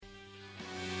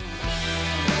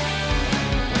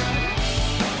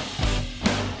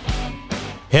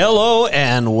Hello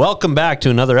and welcome back to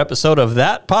another episode of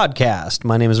That Podcast.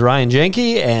 My name is Ryan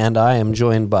Jenke and I am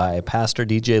joined by Pastor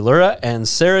DJ Lura, and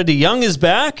Sarah DeYoung is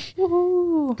back.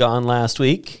 Woohoo. Gone last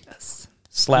week. Yes.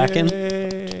 Slacking.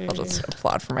 I'll just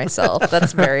applaud for myself.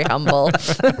 That's very humble.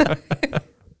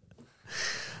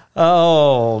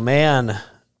 Oh, man.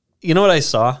 You know what I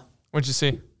saw? What'd you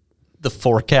see? The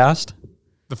forecast.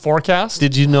 The forecast?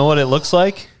 Did you know what it looks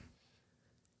like?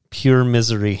 Pure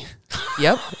misery.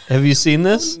 Yep. Have you seen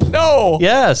this? No.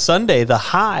 Yeah, Sunday, the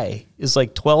high is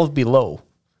like 12 below.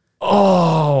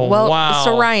 Oh, Well, wow.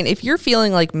 so Ryan, if you're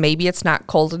feeling like maybe it's not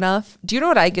cold enough, do you know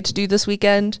what I get to do this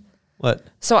weekend? What?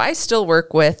 So I still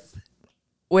work with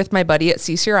my buddy at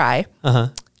CCRI. Uh-huh.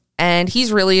 And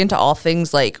he's really into all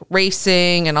things like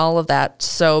racing and all of that.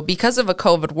 So because of a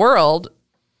COVID world,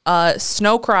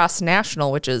 Snowcross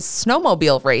National, which is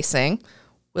snowmobile racing,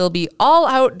 will be all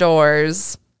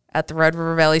outdoors at the Red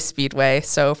River Valley Speedway.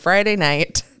 So Friday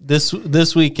night. This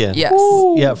weekend. Yes.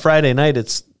 Woo. Yeah, Friday night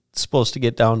it's supposed to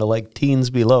get down to like teens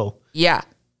below. Yeah.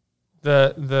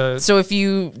 The So if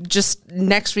you just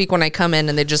next week when I come in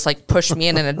and they just like push me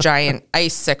in a giant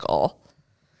icicle,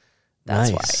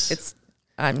 that's Nice.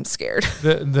 why I'm scared.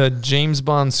 the James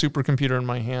Bond supercomputer in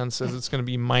my hand says it's going to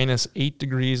be minus 8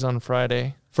 degrees on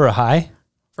Friday For a high?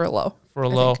 For a low. for a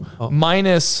low.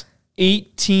 Minus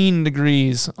 18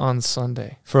 degrees on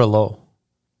Sunday For a low.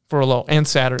 for a low, and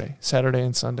Saturday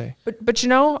and Sunday. But you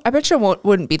know, I bet you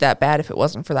wouldn't be that bad if it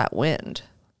wasn't for that wind.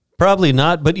 Probably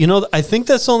not, but you know, I think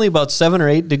that's only about 7 or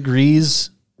 8 degrees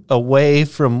away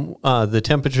from the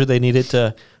temperature they needed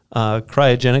to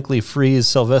cryogenically freeze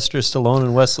Sylvester Stallone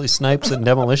and Wesley Snipes in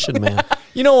Demolition Man.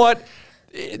 You know what?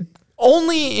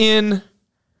 Only in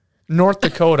North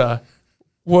Dakota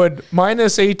would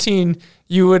minus 18,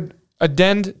 you would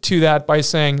addend to that by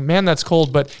saying, man, that's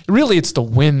cold, but really it's the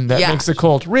wind that makes it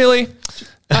cold. Really?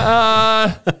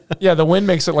 Yeah, the wind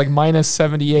makes it like minus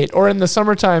 78. Or in the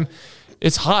summertime,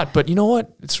 it's hot, but you know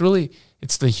what?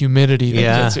 It's the humidity that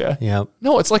gets you. Yeah.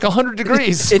 No, it's like 100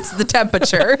 degrees. It's the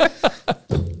temperature.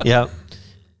 Yeah.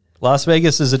 Las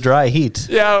Vegas is a dry heat.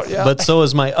 Yeah. But so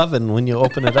is my oven when you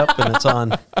open it up and it's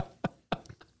on.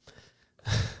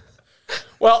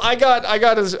 Well, I got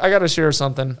to share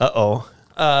something.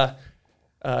 Uh-oh.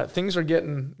 Things are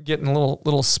getting a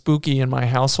little spooky in my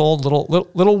household.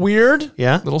 Little weird.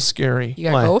 Yeah? Little scary. You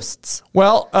got Why? ghosts?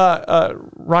 Well,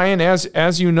 Ryan,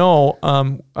 as you know,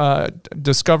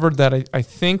 discovered that I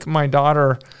think my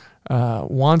daughter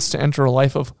wants to enter a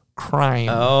life of crime.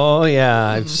 Oh, yeah.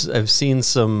 I've seen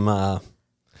some...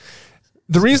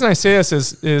 The reason I say this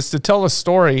is to tell a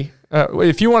story.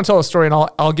 If you want to tell a story, and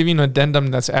I'll give you an addendum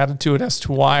that's added to it as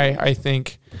to why I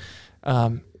think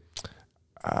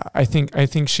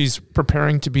she's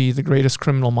preparing to be the greatest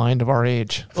criminal mind of our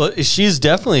age. Well, she's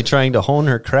definitely trying to hone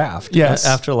her craft. Yes.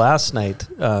 After last night,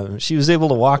 she was able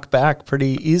to walk back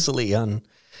pretty easily on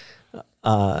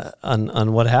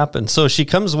what happened. So she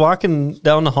comes walking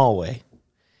down the hallway,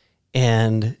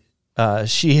 and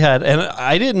she had, and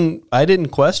I didn't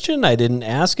question, I didn't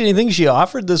ask anything. She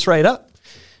offered this right up.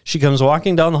 She comes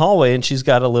walking down the hallway, and she's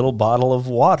got a little bottle of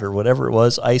water, whatever it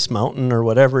was, Ice Mountain or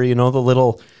whatever, the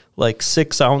little like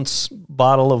 6-ounce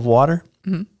bottle of water.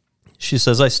 Mm-hmm. She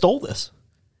says, I stole this.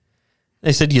 I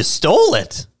said, you stole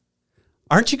it?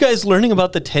 Aren't you guys learning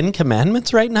about the 10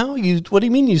 Commandments right now? What do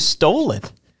you mean you stole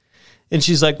it? And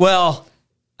she's like, well,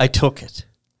 I took it.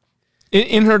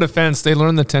 In her defense, they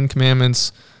learned the 10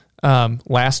 Commandments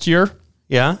last year.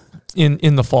 Yeah?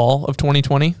 In the fall of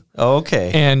 2020.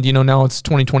 Okay. And now it's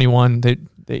 2021.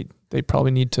 They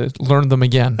probably need to learn them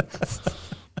again.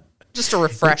 Just a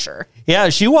refresher. Yeah,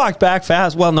 she walked back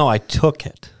fast. Well, no, I took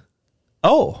it.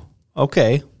 Oh,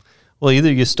 okay. Well,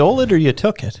 either you stole it or you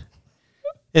took it.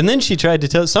 And then she tried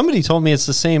to somebody told me it's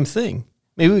the same thing.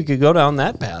 Maybe we could go down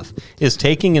that path. Is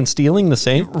taking and stealing the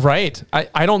same? Right.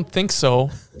 I don't think so.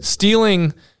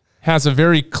 Stealing has a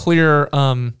very clear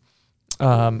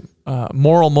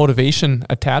moral motivation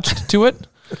attached to it,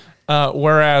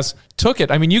 whereas took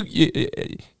it. I mean,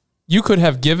 you could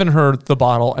have given her the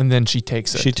bottle and then she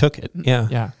takes it. She took it. Yeah.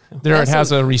 Yeah. It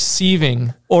has a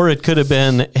receiving. Or it could have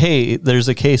been, hey, there's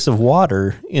a case of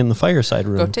water in the fireside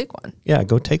room. Go take one. Yeah,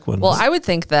 go take one. Well, I would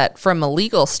think that from a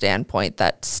legal standpoint,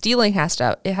 that stealing has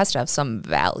to have some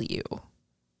value.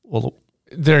 Well,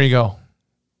 there you go.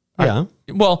 Yeah.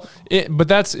 But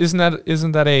isn't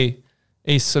that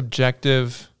a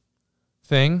subjective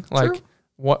thing? Like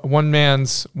what one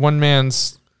man's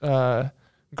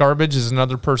garbage is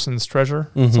another person's treasure,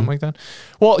 something like that.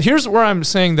 Well, here's where I'm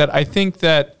saying that I think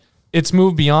that it's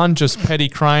moved beyond just petty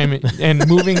crime and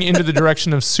moving into the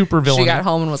direction of supervillain. She got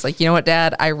home and was like, you know what,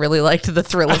 Dad? I really liked the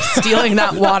thrill of stealing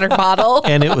that water bottle.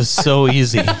 And it was so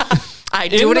easy.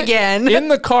 I'd do it again. In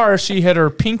the car, she had her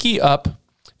pinky up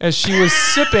as she was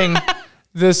sipping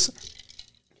this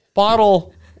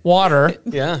bottle water.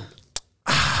 Yeah.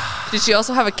 Did she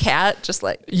also have a cat? Just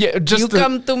like, Yeah, you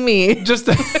come to me. just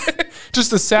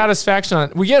the satisfaction on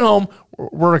it. We get home,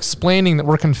 we're explaining that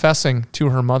we're confessing to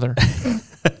her mother.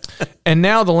 And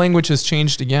now the language has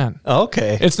changed again.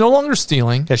 Okay. It's no longer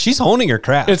stealing. Yeah, she's honing her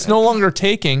craft. It's no longer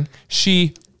taking.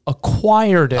 She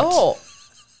acquired it. Oh,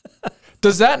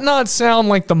 Does that not sound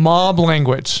like the mob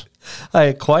language? I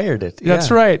acquired it. That's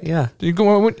Yeah. right. Yeah. You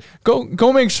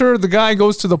go make sure the guy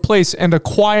goes to the place and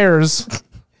acquires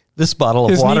This bottle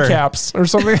of his water. kneecaps or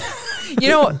something. you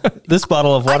know, This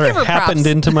bottle of water give her happened props.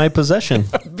 into my possession.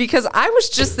 because I was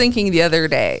just thinking the other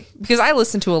day, because I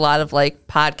listen to a lot of like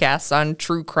podcasts on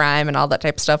true crime and all that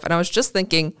type of stuff. And I was just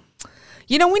thinking,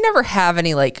 we never have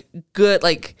any like good,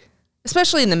 like,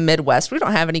 especially in the Midwest, we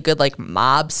don't have any good like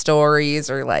mob stories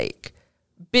or like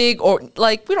big, or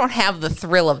like, we don't have the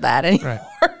thrill of that anymore.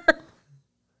 Right.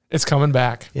 It's coming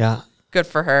back. Yeah. Good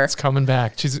for her. It's coming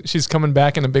back. She's coming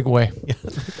back in a big way.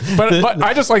 But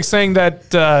I just like saying that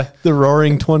The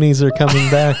roaring 20s are coming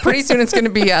back. Pretty soon it's going to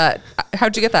be,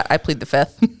 how'd you get that? I plead the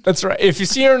fifth. that's right. If you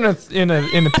see her in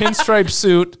a pinstripe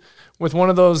suit with one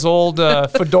of those old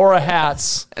fedora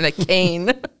hats, And a cane.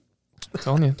 I'm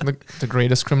telling you, the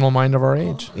greatest criminal mind of our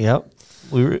age. Yep.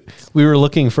 We were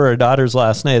looking for our daughters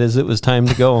last night as it was time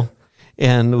to go.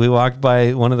 And we walked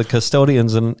by one of the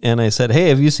custodians and I said, "Hey,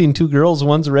 have you seen two girls?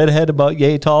 One's a redhead about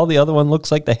yay tall. The other one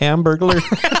looks like the Hamburglar."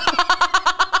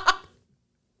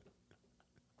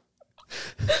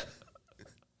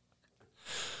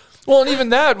 Well, and even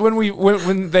that,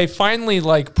 when they finally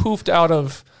like poofed out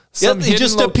of some they hidden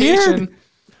just location, appeared.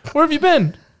 Where have you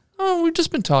been? Oh, we've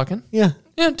just been talking. Yeah.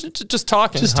 Yeah, just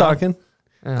talking. Just huh? talking.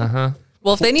 Uh-huh.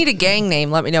 Well, if they need a gang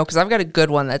name, let me know, because I've got a good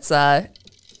one that's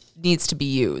needs to be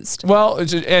used. Well,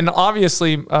 and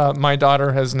obviously, my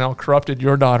daughter has now corrupted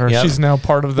your daughter. Yep. She's now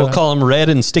part of the. We'll call them Red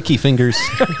and Sticky Fingers.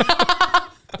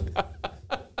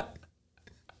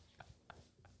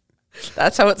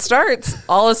 That's how it starts.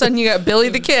 All of a sudden, you got Billy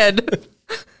the Kid.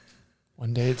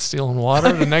 One day it's stealing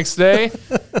water. The next day,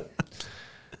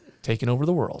 taking over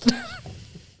the world.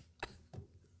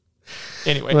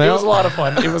 Anyway, it Well- was a lot of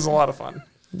fun. It was a lot of fun.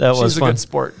 That was She's a fun. good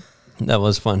sport. That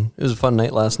was fun. It was a fun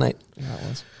night last night. Yeah, it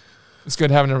was. It's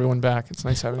good having everyone back. It's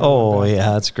nice having everyone Oh back.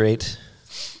 yeah, it's great.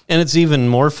 And it's even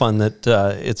more fun that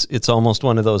it's almost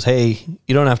one of those, hey,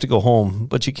 you don't have to go home,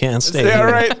 but you can stay Yeah,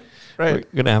 here. right. We're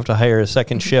Right. gonna have to hire a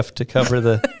second shift to cover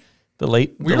the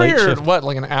late We the were late here, shift. what,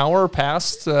 like an hour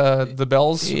past the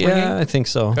bells Yeah, ringing? I think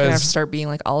so. You're gonna have to Because start being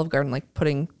like Olive Garden, like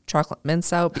putting chocolate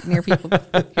mints out near people.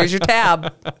 Here's your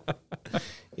tab.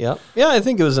 Yeah, I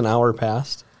think it was an hour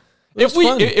past. if was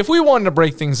fun. if we wanted to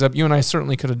break things up, you and I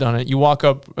certainly could have done it. You walk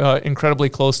up incredibly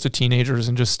close to teenagers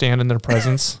and just stand in their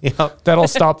presence. Yep, That'll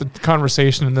stop the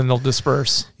conversation and then they'll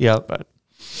disperse. yep. But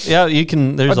Yeah, you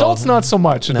can. There's adults, all, not so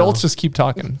much. No. Adults just keep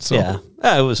talking. So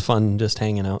Yeah, it was fun just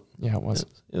hanging out. yeah, it was.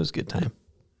 It was a good time.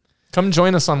 Come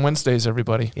join us on Wednesdays,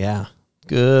 everybody. Yeah,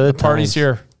 good. Party's times.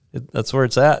 here. That's where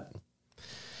it's at.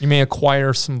 You may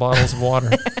acquire some bottles of water.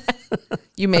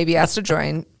 You may be asked to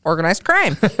join organized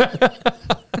crime.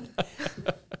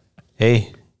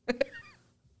 Hey,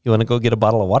 you want to go get a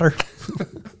bottle of water?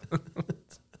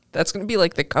 That's going to be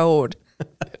like the code.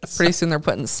 Pretty soon they're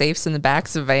putting safes in the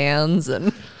backs of vans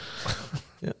and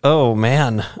Oh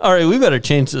man! All right, we better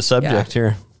change the subject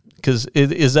here because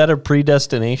is that a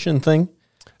predestination thing?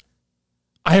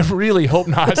 I really hope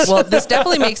not. well, this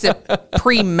definitely makes it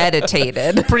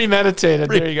premeditated. Premeditated.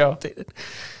 There you go.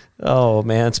 Oh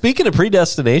man! Speaking of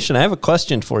predestination, I have a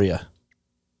question for you.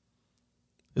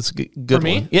 It's a good For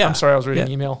me? one. Yeah. I'm sorry, I was reading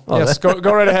Yeah. email. Oh, yes, go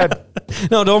right ahead.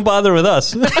 No, don't bother with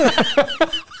us.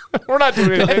 We're not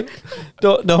doing anything.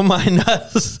 don't mind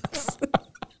us.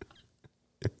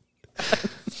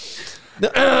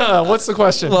 What's the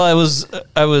question? Well,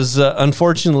 I was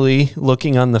unfortunately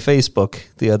looking on the Facebook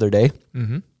the other day,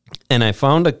 and I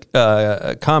found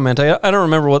a comment. I don't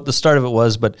remember what the start of it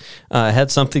was, but it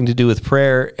had something to do with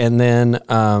prayer. And then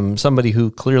somebody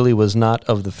who clearly was not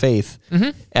of the faith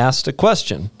asked a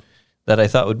question that I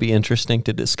thought would be interesting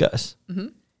to discuss.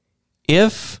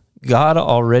 If God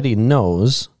already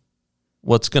knows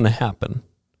what's going to happen,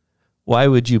 why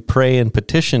would you pray and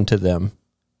petition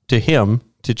to Him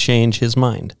to change His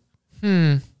mind?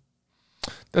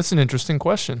 That's an interesting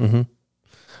question.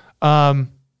 Well,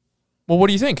 what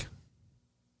do you think?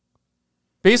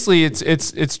 Basically,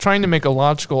 it's trying to make a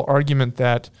logical argument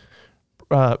that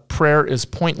prayer is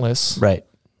pointless. Right.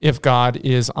 If God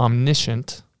is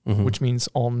omniscient, which means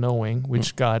all-knowing,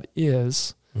 which God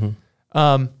is.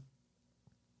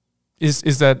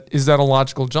 Is that a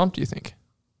logical jump, do you think?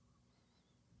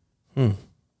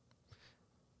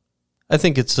 I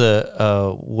think it's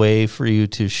a way for you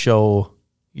to show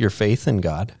your faith in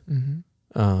God,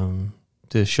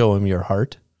 to show him your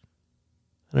heart.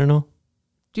 I don't know.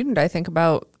 Do you know what I think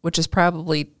about, which is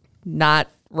probably not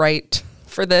right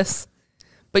for this,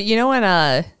 but you know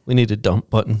when We need a dump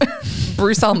button.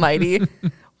 Bruce Almighty,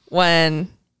 I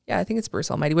think it's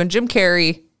Bruce Almighty, when Jim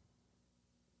Carrey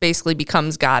basically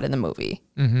becomes God in the movie,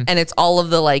 and it's all of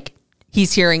the, like,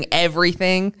 he's hearing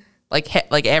everything,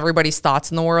 like everybody's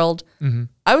thoughts in the world. I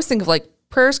always think of, like,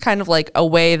 prayer's kind of like a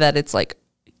way that it's like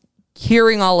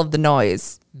hearing all of the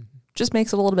noise just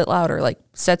makes it a little bit louder, like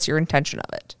sets your intention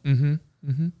of it.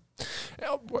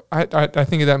 I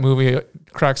think of that movie, it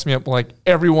cracks me up, like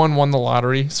everyone won the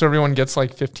lottery, so everyone gets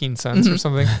like 15 cents or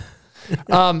something.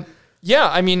 Yeah,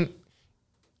 I mean,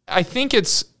 I think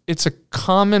it's a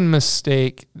common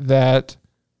mistake that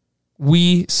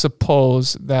we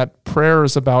suppose that prayer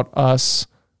is about us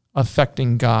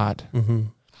affecting God.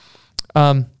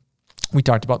 We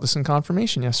talked about this in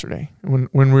confirmation yesterday when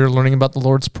we were learning about the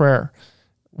Lord's Prayer.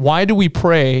 Why do we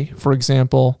pray, for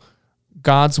example,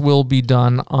 God's will be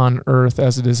done on earth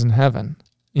as it is in heaven?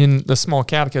 In the small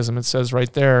catechism, it says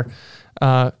right there,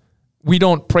 we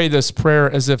don't pray this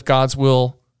prayer as if God's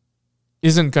will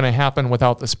isn't going to happen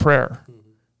without this prayer.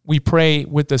 We pray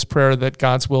with this prayer that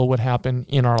God's will would happen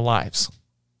in our lives,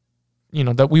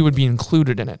 that we would be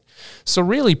included in it. So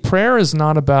really, prayer is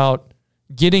not about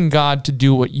getting God to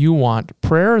do what you want.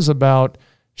 Prayer is about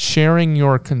sharing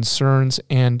your concerns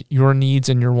and your needs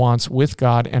and your wants with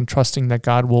God and trusting that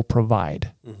God will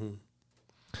provide.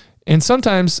 And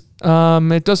sometimes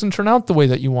it doesn't turn out the way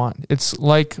that you want. It's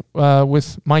like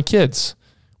with my kids,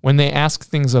 when they ask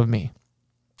things of me.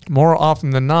 More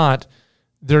often than not,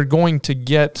 they're going to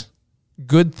get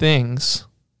good things,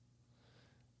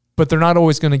 but they're not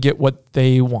always going to get what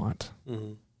they want.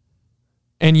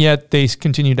 And yet they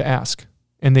continue to ask,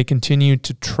 and they continue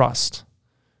to trust.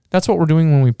 That's what we're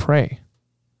doing when we pray.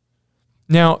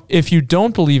 Now, if you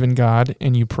don't believe in God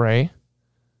and you pray,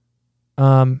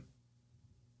 of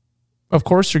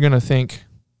course you're going to think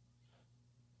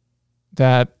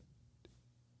that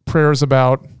prayer is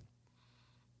about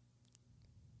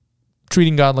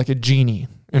treating God like a genie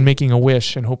and making a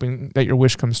wish and hoping that your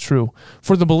wish comes true.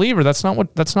 For the believer, that's not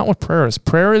what prayer is.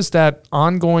 Prayer is that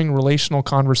ongoing relational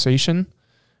conversation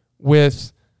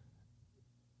with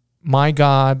my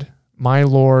God, my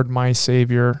Lord, my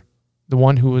Savior, the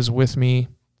one who is with me,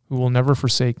 who will never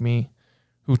forsake me,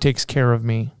 who takes care of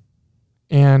me,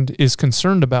 and is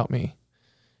concerned about me.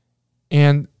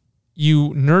 And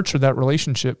you nurture that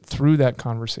relationship through that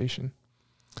conversation.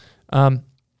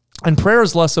 And prayer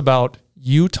is less about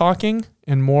you talking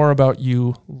and more about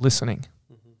you listening.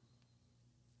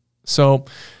 So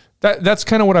that's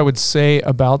kind of what I would say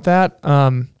about that.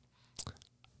 That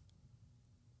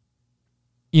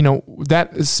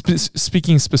is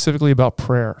speaking specifically about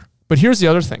prayer. But here's the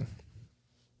other thing.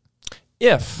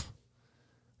 If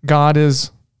God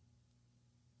is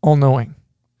all-knowing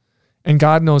and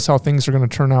God knows how things are going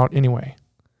to turn out anyway,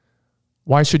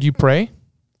 why should you pray?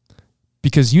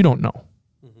 Because you don't know.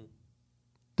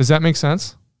 Does that make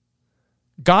sense?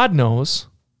 God knows,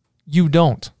 you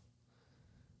don't.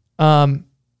 And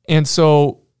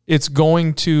so it's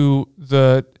going to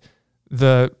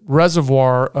the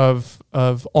reservoir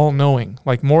of all-knowing,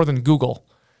 like more than Google.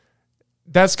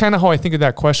 That's kind of how I think of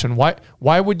that question.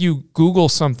 Why would you Google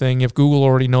something if Google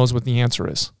already knows what the answer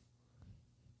is?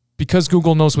 Because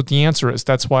Google knows what the answer is.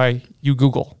 That's why you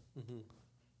Google.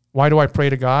 Why do I pray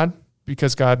to God?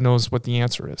 Because God knows what the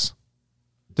answer is.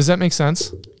 Does that make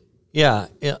sense? Yeah.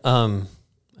 I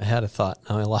had a thought.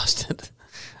 Now I lost it.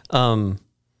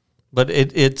 But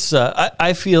it's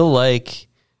I feel like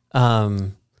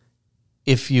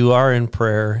if you are in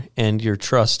prayer and you're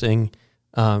trusting,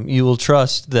 you will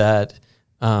trust that,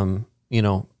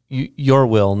 your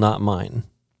will, not mine.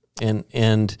 And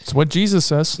it's what Jesus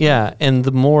says. Yeah. And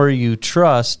the more you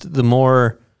trust, the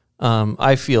more,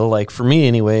 I feel like, for me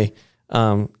anyway,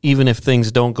 even if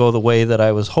things don't go the way that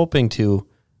I was hoping to,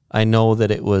 I know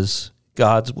that it was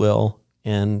God's will.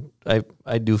 And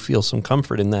I do feel some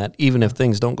comfort in that, even if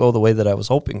things don't go the way that I was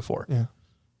hoping for. Yeah.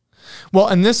 Well,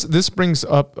 and this brings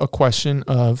up a question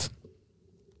of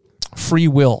free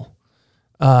will.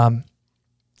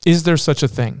 Is there such a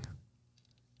thing?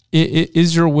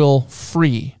 Is your will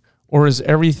free, or is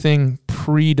everything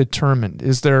predetermined?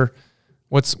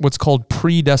 what's called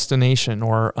predestination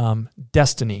or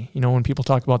destiny. You know, when people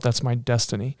talk about that's my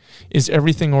destiny, is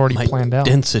everything already planned out?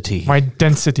 Density. My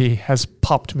density has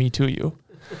popped me to you.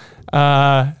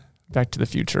 Back to the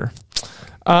Future.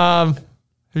 Have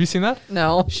you seen that?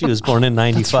 No. She was born in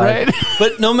 95. right.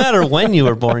 But no matter when you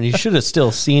were born, you should have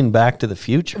still seen Back to the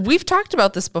Future. We've talked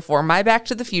about this before. My Back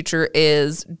to the Future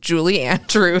is Julie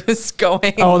Andrews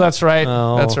going. Oh, that's right.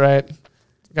 Oh. That's right.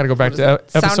 Got to go back to Sound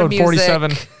of episode Music,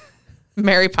 47.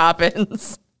 Mary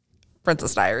Poppins,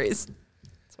 Princess Diaries.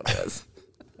 That's what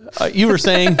it is. You were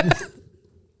saying,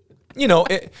 You know,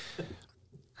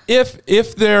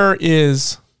 if there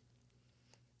is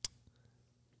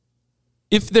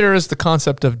the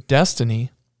concept of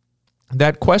destiny,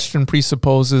 that question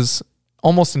presupposes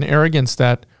almost an arrogance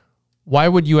that why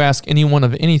would you ask anyone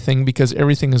of anything because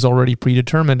everything is already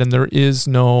predetermined and there is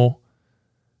no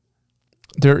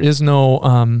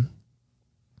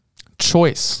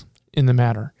choice in the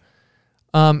matter.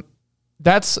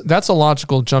 That's a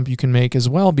logical jump you can make as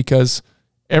well because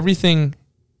everything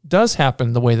does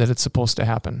happen the way that it's supposed to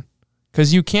happen.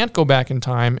 Because you can't go back in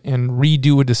time and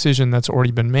redo a decision that's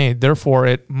already been made. Therefore,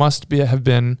 it must have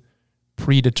been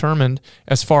predetermined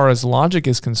as far as logic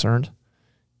is concerned.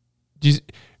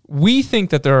 We think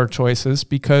that there are choices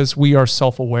because we are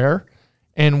self-aware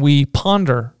and we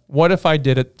ponder, what if I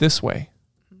did it this way?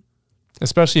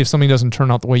 Especially if something doesn't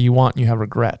turn out the way you want and you have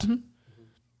regret. Mm-hmm.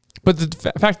 But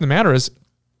the fact of the matter is,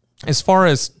 as far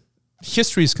as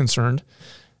history is concerned,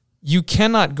 you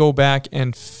cannot go back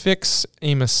and fix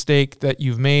a mistake that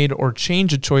you've made or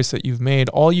change a choice that you've made.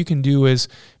 All you can do is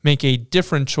make a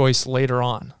different choice later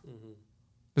on. Mm-hmm.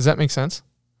 Does that make sense?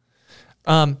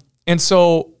 And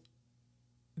so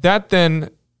that then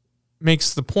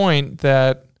makes the point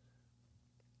that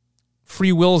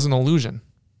free will is an illusion.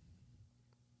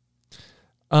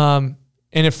 And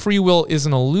if free will is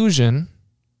an illusion,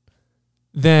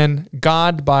 then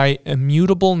God, by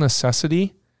immutable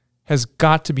necessity, has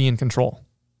got to be in control.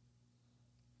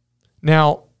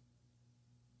 Now,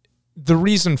 the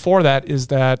reason for that is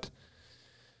that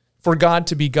for God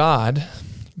to be God,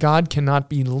 God cannot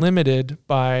be limited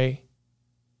by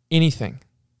anything.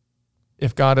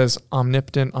 If God is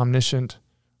omnipotent, omniscient,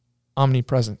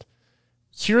 omnipresent.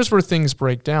 Here's where things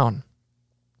break down.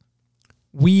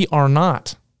 We are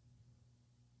not.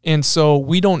 And so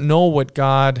we don't know what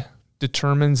God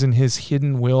determines in his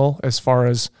hidden will as far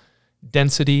as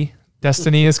destiny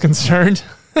is concerned.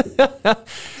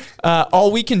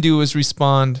 All we can do is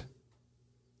respond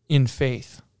in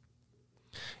faith.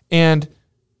 And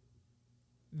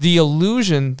the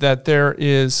illusion that there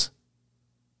is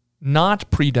not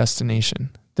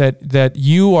predestination, that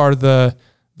you are the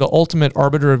ultimate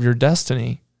arbiter of your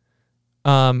destiny,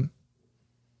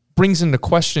 brings into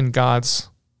question God's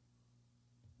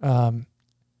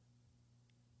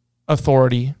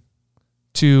authority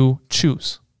to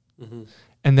choose. Mm-hmm.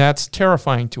 And that's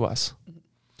terrifying to us.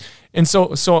 And so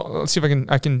let's see if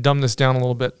I can dumb this down a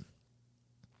little bit.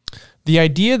 The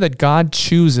idea that God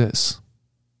chooses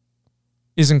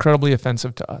is incredibly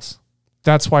offensive to us.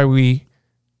 That's why we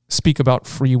speak about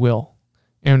free will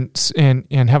and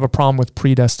have a problem with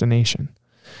predestination.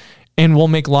 And we'll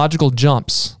make logical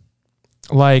jumps.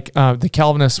 Like the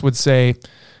Calvinists would say,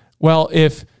 well,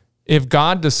 if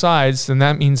God decides, then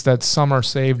that means that some are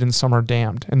saved and some are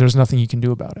damned, and there's nothing you can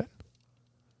do about it.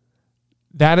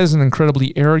 That is an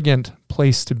incredibly arrogant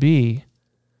place to be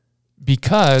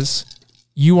because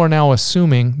you are now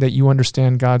assuming that you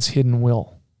understand God's hidden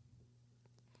will.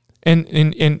 And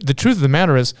the truth of the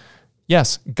matter is,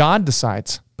 yes, God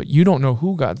decides, but you don't know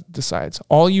who God decides.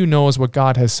 All you know is what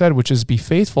God has said, which is be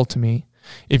faithful to me.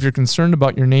 If you're concerned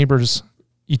about your neighbor's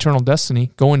eternal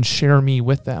destiny, go and share me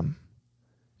with them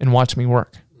and watch me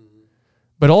work.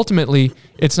 But ultimately,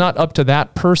 it's not up to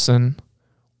that person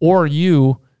or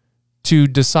you to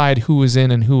decide who is in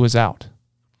and who is out.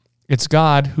 It's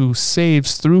God who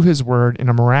saves through his word in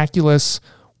a miraculous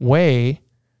way,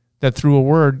 that through a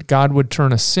word, God would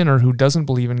turn a sinner who doesn't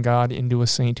believe in God into a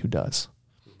saint who does.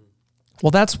 Well,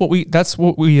 that's what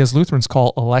we as Lutherans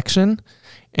call election,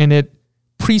 and it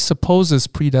presupposes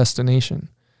predestination.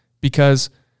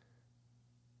 Because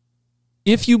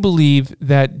if you believe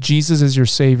that Jesus is your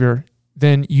Savior,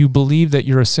 then you believe that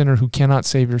you're a sinner who cannot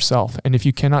save yourself. And if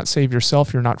you cannot save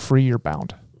yourself, you're not free, you're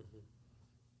bound.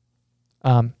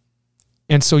 And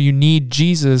so you need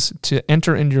Jesus to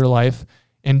enter into your life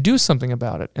and do something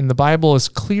about it. And the Bible is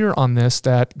clear on this,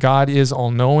 that God is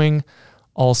all-knowing,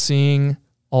 all-seeing,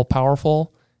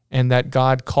 all-powerful, and that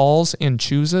God calls and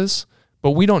chooses,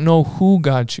 but we don't know who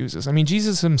God chooses. I mean,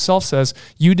 Jesus himself says,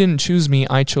 you didn't choose me,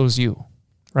 I chose you,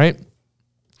 right?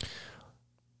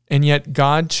 And yet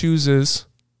God chooses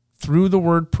through the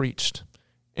word preached.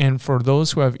 And for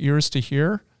those who have ears to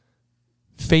hear,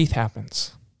 faith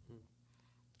happens.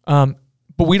 But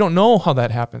we don't know how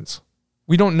that happens.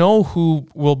 We don't know who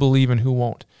will believe and who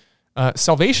won't.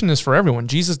 Salvation is for everyone.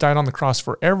 Jesus died on the cross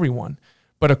for everyone.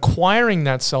 But acquiring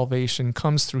that salvation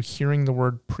comes through hearing the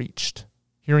word preached,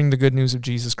 hearing the good news of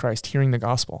Jesus Christ, hearing the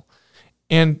gospel.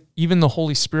 And even the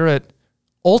Holy Spirit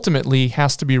ultimately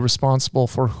has to be responsible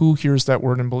for who hears that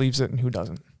word and believes it and who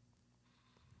doesn't.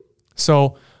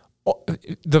 So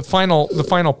the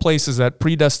final place is that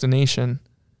predestination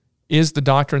is the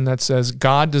doctrine that says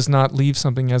God does not leave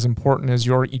something as important as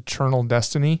your eternal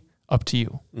destiny up to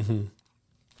you. Mm-hmm.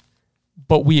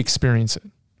 But we experience it.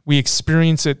 We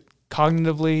experience it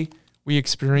cognitively. We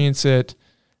experience it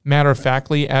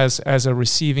matter-of-factly as a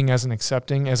receiving, as an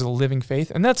accepting, as a living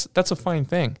faith. And that's a fine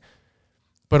thing.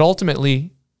 But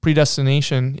ultimately,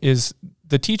 predestination is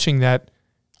the teaching that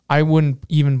I wouldn't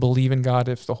even believe in God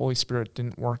if the Holy Spirit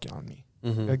didn't work on me,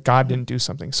 that God didn't do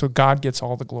something. So God gets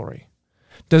all the glory.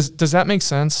 Does that make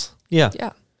sense? Yeah.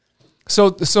 Yeah.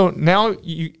 So now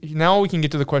we can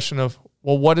get to the question of,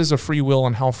 well, what is a free will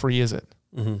and how free is it?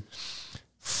 Mm-hmm.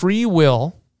 Free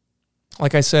will,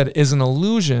 like I said, is an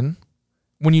illusion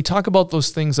when you talk about those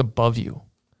things above you.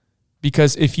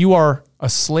 Because if you are a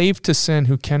slave to sin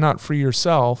who cannot free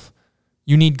yourself,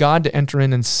 you need God to enter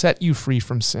in and set you free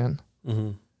from sin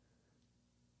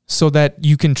so that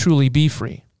you can truly be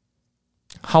free.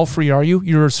 How free are you?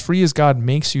 You're as free as God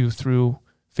makes you through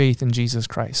faith in Jesus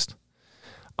Christ.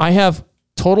 I have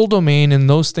total domain in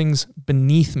those things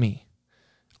beneath me.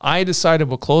 I decided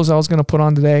what clothes I was going to put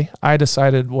on today. I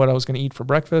decided what I was going to eat for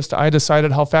breakfast. I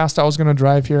decided how fast I was going to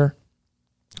drive here.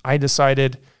 I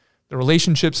decided the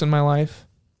relationships in my life.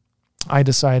 I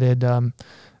decided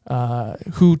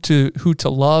who to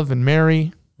love and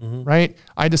marry, right?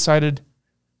 I decided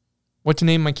what to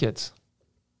name my kids.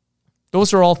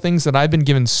 Those are all things that I've been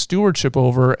given stewardship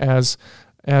over as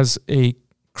a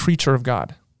creature of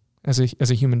God, as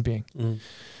a human being.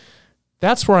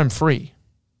 That's where I'm free.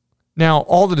 Now,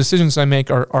 all the decisions I make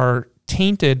are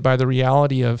tainted by the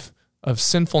reality of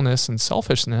sinfulness and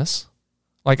selfishness.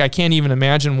 Like, I can't even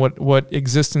imagine what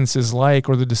existence is like,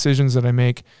 or the decisions that I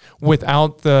make,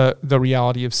 without the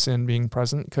reality of sin being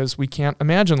present, because we can't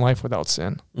imagine life without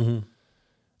sin.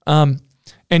 And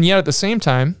yet at the same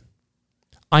time,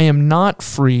 I am not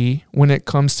free when it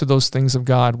comes to those things of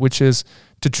God, which is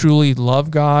to truly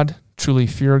love God, truly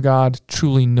fear God,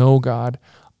 truly know God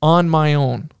on my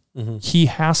own. He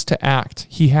has to act.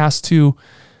 He has to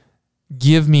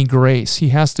give me grace. He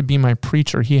has to be my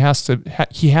preacher. He has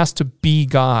to be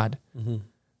God,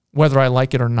 whether I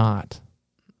like it or not.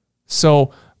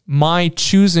 So my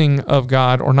choosing of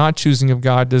God or not choosing of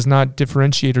God does not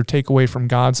differentiate or take away from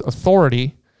God's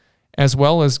authority, as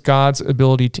well as God's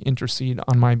ability to intercede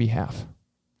on my behalf.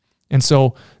 And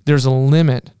so there's a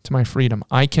limit to my freedom.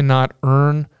 I cannot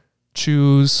earn,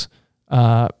 choose,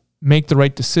 make the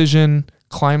right decision,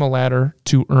 climb a ladder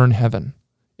to earn heaven.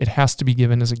 It has to be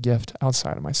given as a gift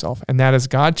outside of myself. And that is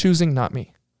God choosing, not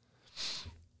me.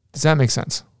 Does that make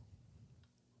sense?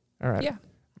 All right. Yeah.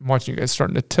 I'm watching you guys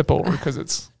starting to tip over because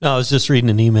it's... No, I was just reading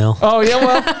an email. Oh, yeah,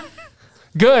 well,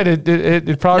 good.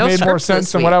 It probably made more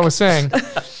sense than what I was saying.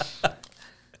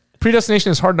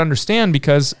 Predestination is hard to understand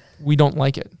because we don't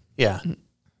like it. Yeah.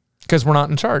 Because we're not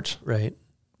in charge. Right.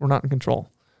 We're not in control.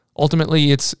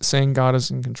 Ultimately, it's saying God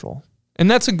is in control. And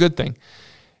that's a good thing.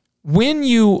 When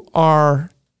you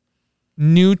are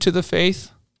new to the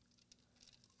faith,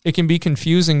 it can be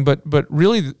confusing, but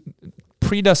really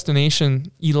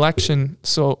predestination, election,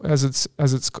 so as it's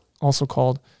also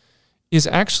called, is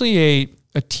actually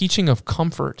a teaching of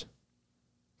comfort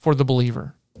for the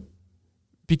believer.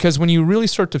 Because when you really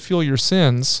start to feel your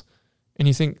sins and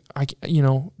you think,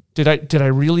 did I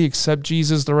really accept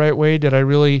Jesus the right way? Did I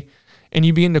really? And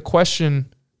you begin to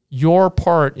question your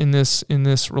part in this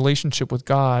relationship with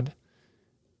God.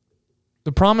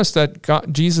 The promise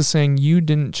that Jesus saying, "You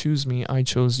didn't choose me, I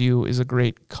chose you," is a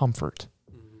great comfort,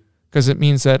 because it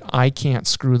means that I can't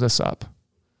screw this up.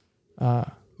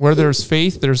 Where there's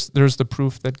faith, there's the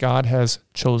proof that God has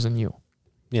chosen you.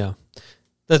 Yeah,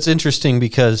 that's interesting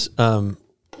because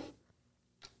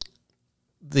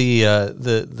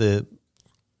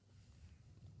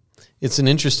it's an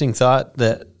interesting thought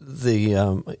that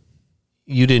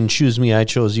you didn't choose me, I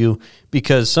chose you,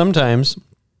 because sometimes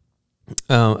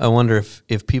I wonder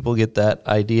if people get that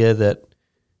idea that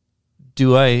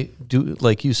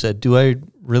like you said, do I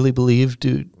really believe?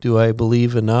 Do I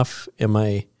believe enough? Am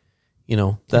I,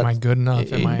 am I good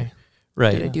enough? Am I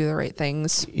right? Did I do the right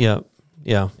things? Yeah.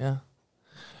 Yeah.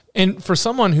 And for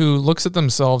someone who looks at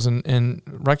themselves and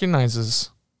recognizes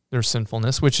their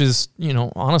sinfulness, which is,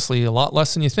 honestly a lot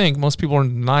less than you think. Most people are in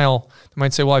denial. They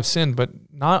might say, well, I've sinned, but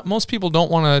not most people don't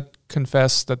want to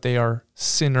confess that they are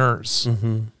sinners.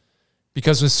 Mm-hmm.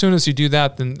 Because as soon as you do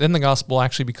that, then the gospel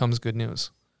actually becomes good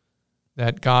news.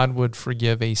 That God would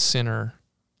forgive a sinner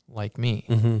like me.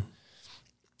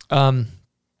 Mm-hmm.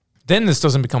 Then this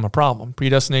doesn't become a problem.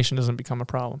 Predestination doesn't become a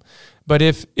problem. But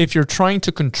if you're trying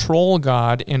to control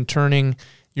God and turning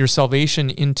your salvation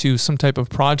into some type of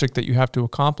project that you have to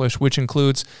accomplish, which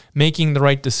includes making the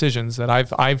right decisions, that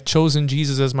I've chosen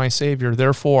Jesus as my Savior,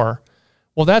 therefore,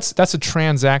 well, that's a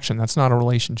transaction. That's not a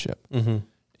relationship. Mm-hmm.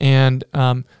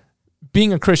 And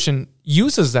being a Christian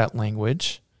uses that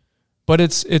language, but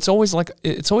it's always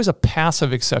a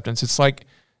passive acceptance. It's like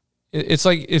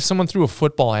if someone threw a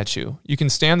football at you, you can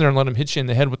stand there and let them hit you in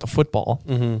the head with the football,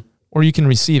 Mm-hmm. or you can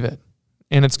receive it,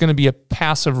 and it's going to be a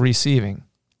passive receiving,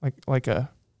 like a,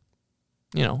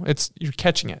 you're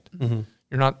catching it. Mm-hmm.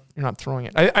 You're not throwing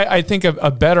it. I think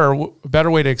a better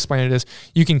way to explain it is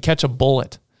you can catch a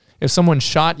bullet. If someone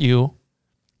shot you,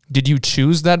 did you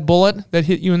choose that bullet that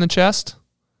hit you in the chest?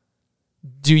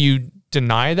 Do you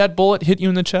deny that bullet hit you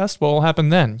in the chest? What will happen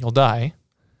then? You'll die.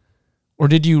 Or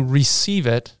did you receive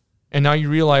it, and now you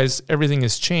realize everything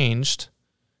has changed,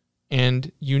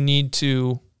 and you need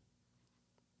to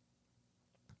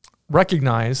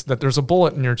recognize that there's a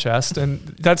bullet in your chest? And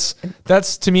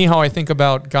that's to me how I think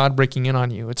about God breaking in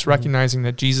on you. It's recognizing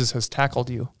that Jesus has tackled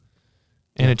you,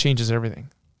 and it changes everything.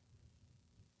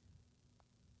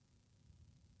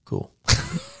 Cool.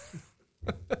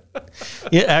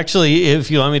 Yeah, actually, if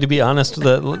you want me to be honest,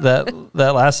 that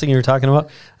last thing you were talking about,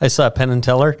 I saw Penn and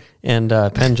Teller, and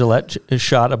Penn Jillette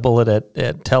shot a bullet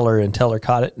at Teller, and Teller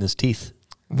caught it in his teeth.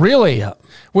 Really? Yeah.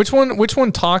 Which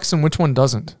one talks and which one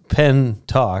doesn't? Penn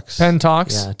talks. Penn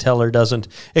talks? Yeah, Teller doesn't,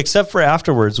 except for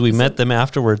afterwards. We met them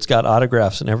afterwards, got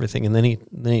autographs and everything, and then he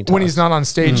talks. When he's not on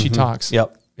stage, he talks.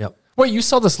 Yep. Wait, you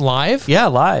saw this live? Yeah,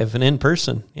 live and in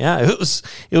person. Yeah,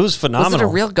 it was phenomenal. Was it a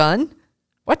real gun?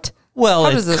 What? Well, How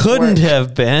it does this couldn't work?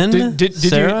 have been.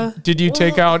 Did you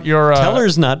take out your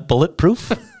Teller's not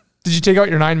bulletproof. Did you take out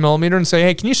your 9mm and say,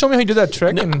 "Hey, can you show me how you do that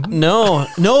trick?" No,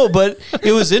 but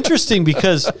it was interesting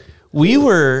because we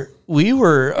were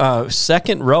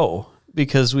second row,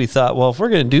 because we thought, well, if we're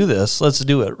going to do this, let's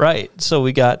do it right. So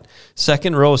we got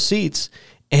second row seats,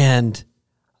 and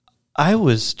I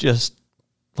was just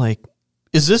like,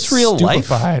 is this real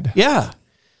Stupefied. life? Yeah.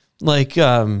 Like,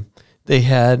 they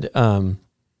had,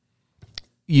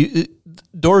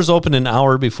 doors open an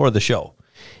hour before the show.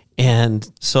 And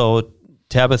so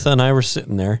Tabitha and I were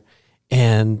sitting there,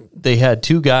 and they had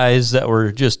two guys that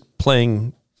were just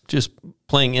playing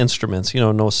instruments,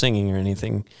 no singing or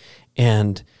anything.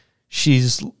 And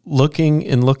she's looking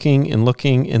and looking and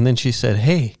looking. And then she said,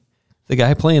 "Hey, the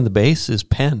guy playing the bass is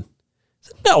Penn." I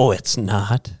said, "No, it's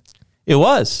not." It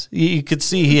was. You could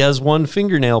see he has one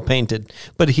fingernail painted,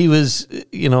 but he was,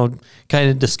 kind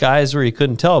of disguised where you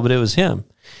couldn't tell, but it was him.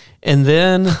 And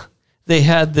then they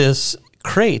had this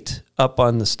crate up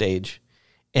on the stage,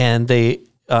 and a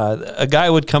guy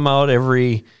would come out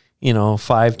every,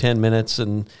 5-10 minutes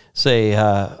and say,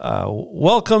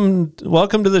 welcome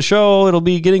to the show. It'll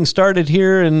be getting started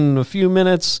here in a few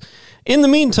minutes. In the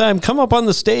meantime, come up on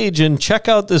the stage and check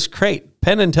out this crate.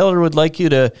 Penn and Teller would like you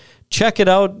to check it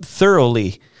out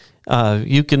thoroughly.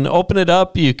 You can open it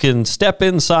up, you can step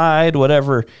inside,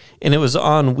 whatever. And it was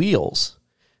on wheels.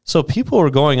 So people were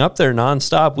going up there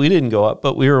nonstop. We didn't go up,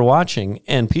 but we were watching,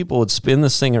 and people would spin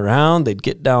this thing around. They'd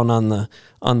get down on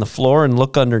the floor and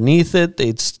look underneath it.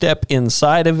 They'd step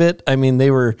inside of it. I mean,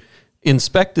 they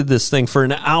inspected this thing for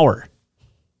an hour.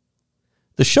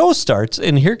 The show starts,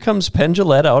 and here comes Penn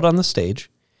Jillette out on the stage.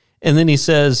 And then he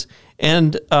says,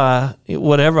 and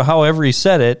however he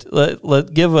said it,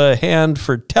 let give a hand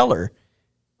for Teller,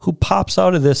 who pops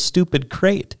out of this stupid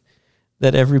crate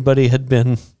that everybody had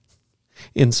been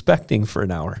inspecting for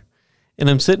an hour. And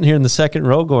I'm sitting here in the second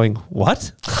row going,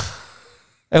 what?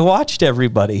 I watched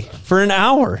everybody for an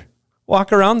hour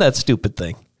walk around that stupid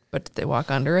thing. But did they walk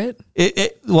under it?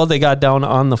 Well, they got down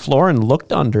on the floor and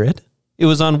looked under it. It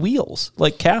was on wheels,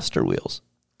 like caster wheels.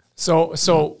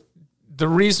 So the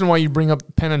reason why you bring up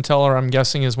Penn and Teller, I'm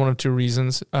guessing, is one of two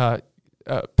reasons.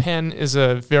 Penn is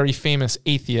a very famous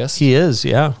atheist. He is,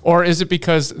 yeah. Or is it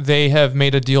because they have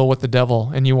made a deal with the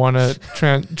devil and you want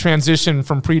to transition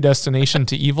from predestination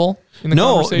to evil in the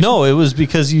conversation? No, it was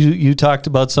because you talked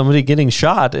about somebody getting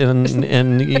shot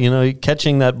and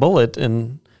catching that bullet,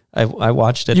 and I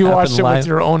watched it. You watched it with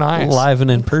your own eyes, live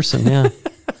and in person. Yeah,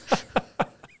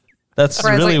 that's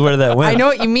Brian's really like, where that went. I know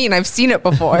what you mean. I've seen it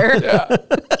before.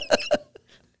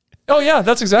 Oh yeah,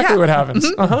 that's exactly what happens.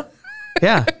 Uh-huh.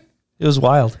 Yeah, it was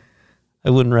wild. I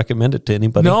wouldn't recommend it to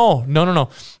anybody. No.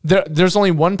 There's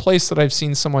only one place that I've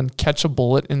seen someone catch a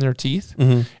bullet in their teeth,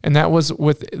 and that was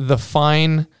with the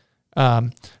fine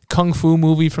kung fu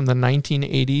movie from the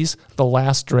 1980s, The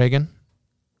Last Dragon.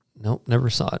 Nope, never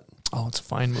saw it. Oh, it's a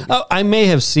fine movie. Oh, I may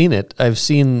have seen it. I've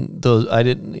seen those. I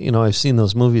didn't, I've seen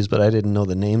those movies, but I didn't know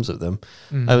the names of them.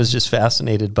 I was just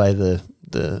fascinated by the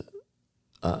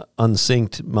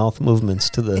unsynced mouth movements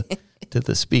to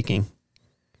the speaking.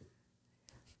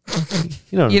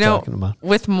 You know what I'm talking about.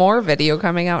 With more video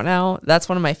coming out now, that's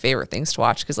one of my favorite things to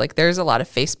watch because like there's a lot of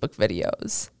Facebook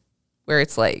videos where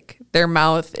it's like their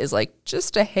mouth is like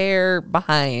just a hair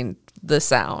behind the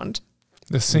sound.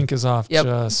 The sync is off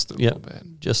just a little bit.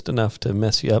 Just enough to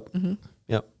mess you up.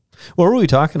 Yep. What were we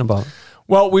talking about?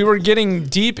 Well, we were getting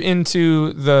deep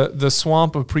into the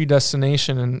swamp of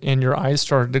predestination, and your eyes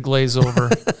started to glaze over,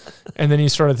 and then you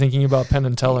started thinking about Penn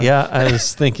and Teller. Yeah, I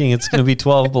was thinking it's going to be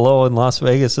 12 below, and Las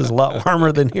Vegas is a lot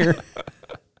warmer than here.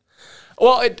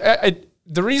 Well,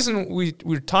 the reason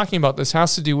we're talking about this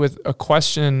has to do with a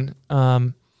question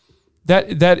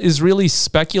that is really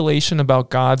speculation about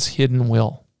God's hidden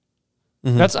will.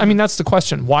 That's the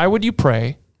question. Why would you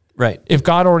pray? Right. If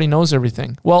God already knows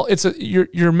everything? Well,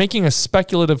 you're making a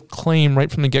speculative claim right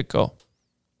from the get-go.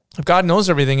 If God knows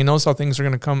everything and knows how things are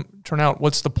going to turn out,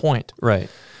 what's the point? Right.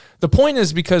 The point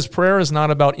is because prayer is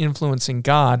not about influencing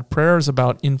God. Prayer is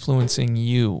about influencing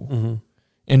you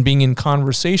and being in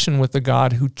conversation with the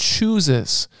God who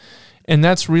chooses. And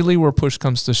that's really where push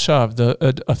comes to shove.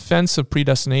 The offense of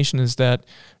predestination is that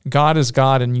God is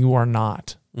God and you are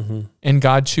not. And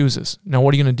God chooses. Now,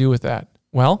 what are you going to do with that?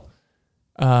 Well,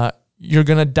 you're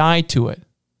going to die to it.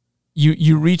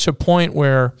 You reach a point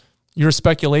where your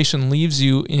speculation leaves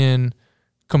you in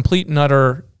complete and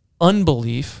utter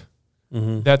unbelief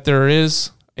that there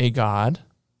is a God,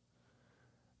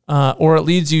 or it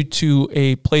leads you to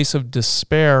a place of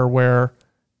despair where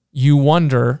you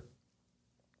wonder,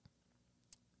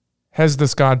 has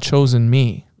this God chosen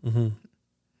me?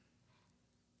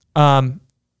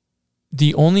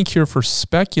 The only cure for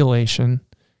speculation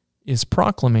is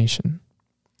proclamation.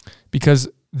 Because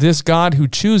this God who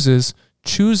chooses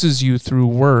you through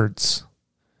words.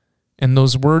 And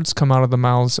those words come out of the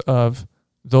mouths of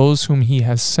those whom he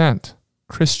has sent,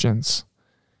 Christians.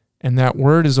 And that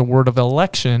word is a word of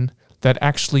election that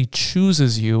actually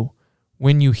chooses you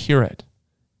when you hear it.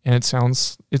 And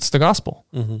it's the gospel.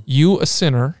 You, a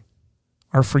sinner,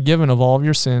 are forgiven of all of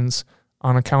your sins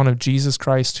on account of Jesus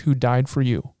Christ who died for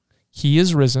you. He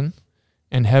is risen,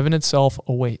 and heaven itself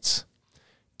awaits.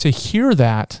 To hear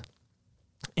that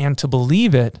and to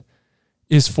believe it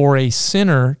is for a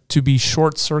sinner to be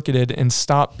short-circuited and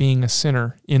stop being a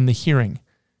sinner in the hearing,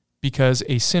 because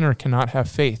a sinner cannot have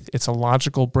faith. It's a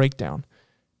logical breakdown.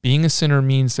 Being a sinner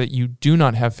means that you do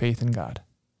not have faith in God.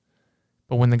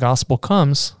 But when the gospel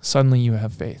comes, suddenly you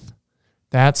have faith.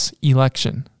 That's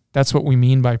election. That's what we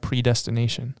mean by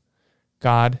predestination.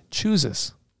 God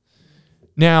chooses.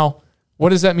 Now, what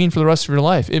does that mean for the rest of your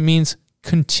life? It means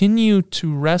continue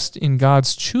to rest in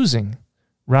God's choosing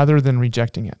rather than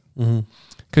rejecting it.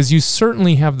 Because you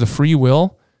certainly have the free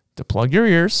will to plug your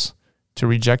ears, to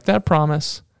reject that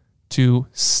promise, to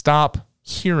stop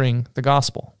hearing the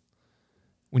gospel.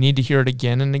 We need to hear it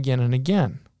again and again and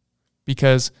again.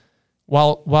 Because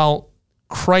while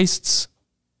Christ's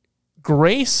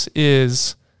grace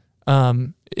is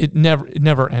it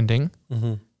never ending,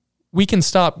 we can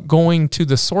stop going to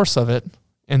the source of it,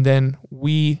 and then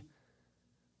we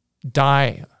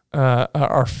die.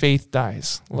 Our faith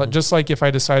dies. Just like if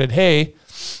I decided, hey,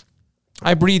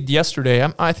 I breathed yesterday.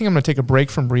 I think I'm going to take a break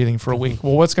from breathing for a week.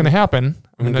 Well, what's going to happen?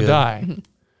 I'm going to die.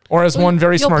 Or as one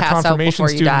very smart confirmation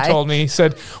student told me, he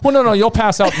said, well, no, you'll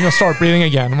pass out and you'll start breathing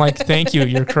again. I'm like, thank you,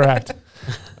 you're correct.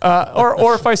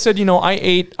 Or if I said,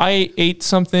 I ate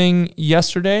something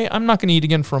yesterday, I'm not going to eat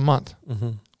again for a month.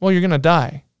 Well, you're going to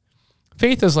die.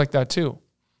 Faith is like that too.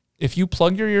 If you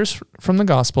plug your ears from the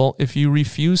gospel, if you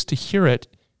refuse to hear it,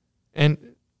 and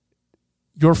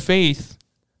your faith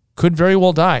could very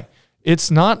well die.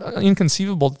 It's not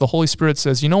inconceivable that the Holy Spirit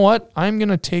says, you know what? I'm going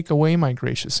to take away my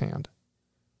gracious hand.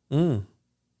 When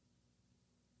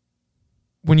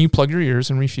you plug your ears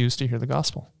and refuse to hear the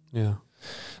gospel. Yeah.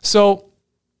 So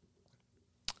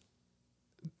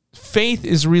faith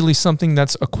is really something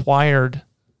that's acquired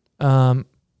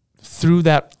through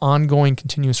that ongoing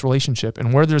continuous relationship.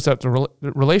 And where there's that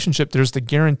relationship, there's the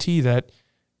guarantee that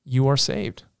you are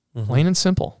saved. Plain and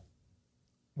simple.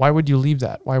 Why would you leave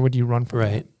that? Why would you run from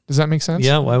it? Does that make sense?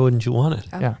 Yeah, why wouldn't you want it?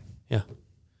 Yeah.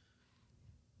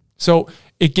 So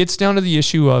it gets down to the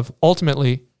issue of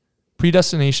ultimately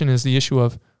Predestination is the issue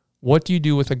of what do you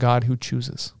do with a God who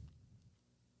chooses?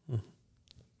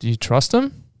 Do you trust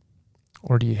him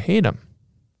or do you hate him?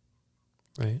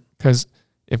 Right. Because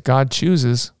if God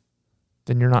chooses,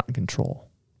 then you're not in control.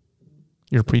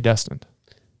 You're predestined.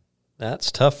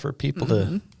 That's tough for people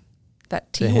to.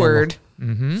 That To T word.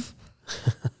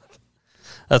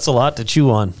 That's a lot to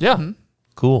chew on. Yeah.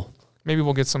 Cool. Maybe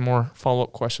we'll get some more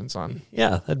follow-up questions on.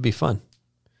 Yeah, that'd be fun.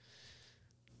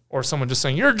 Or someone just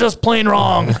saying, you're just plain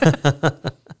wrong.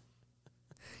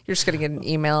 You're just going to get an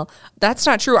email. That's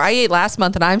not true. I ate last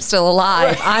month and I'm still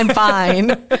alive. I'm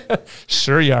fine.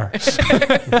 Sure you are.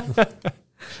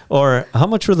 Or how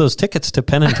much were those tickets to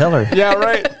Penn and Teller? Yeah,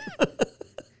 right.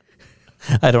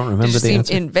 I don't remember Did you the see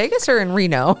answer. in Vegas or in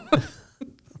Reno?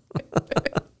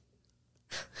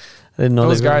 I didn't know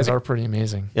Those they were- guys are pretty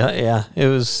amazing. Yeah. It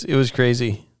was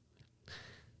crazy.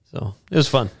 So it was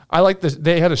fun. I like this.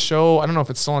 They had a show, I don't know if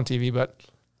it's still on TV, but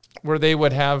where they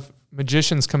would have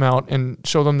magicians come out and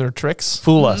show them their tricks.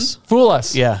 Fool us. Fool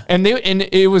us. Yeah. And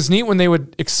it was neat when they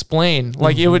would explain.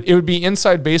 Like it would be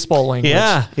inside baseball language.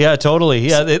 Yeah, totally.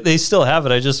 Yeah, they still have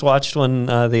it. I just watched one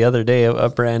the other day, a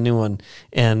brand new one,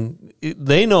 and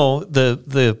they know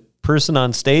the person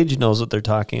on stage knows what they're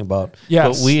talking about.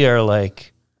 Yes. But we are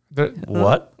like,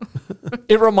 what?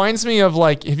 It reminds me of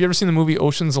like, have you ever seen the movie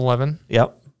Ocean's 11?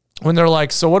 Yep. When they're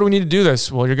like, so what do we need to do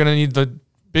this? Well, you're going to need the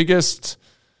biggest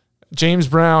James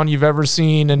Brown you've ever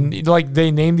seen. And like they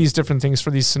name these different things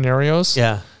for these scenarios.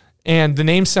 Yeah. And the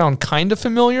names sound kind of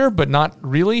familiar, but not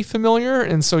really familiar.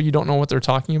 And so you don't know what they're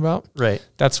talking about. Right.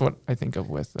 That's what I think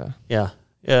of with Yeah.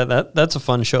 Yeah, that's a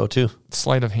fun show too.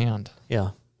 sleight of hand.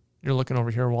 Yeah. You're looking over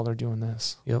here while they're doing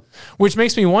this. Yep. Which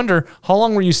makes me wonder, how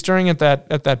long were you staring at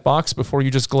that box before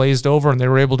you just glazed over and they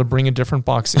were able to bring a different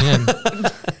box in?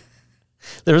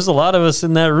 There's a lot of us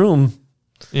in that room.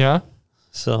 Yeah.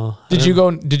 So Did you go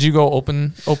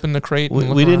open the crate? And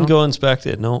look we didn't around? go inspect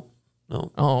it. No.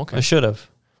 Oh, okay. I should have.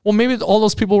 Well, maybe all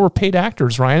those people were paid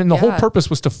actors, Ryan, and the whole Yeah. purpose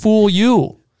was to fool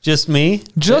you. Just me?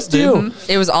 Just you.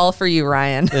 It was all for you,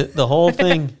 Ryan. The whole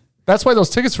thing. That's why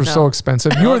those tickets were so No.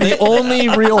 expensive. You were the only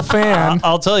real fan.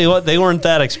 I'll tell you what, they weren't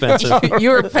that expensive. You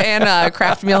were paying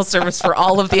craft meal service for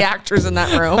all of the actors in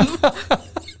that room.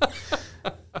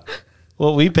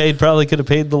 What we paid probably could have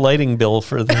paid the lighting bill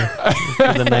for the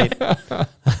night.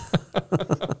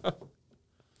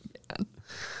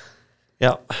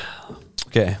 Yeah.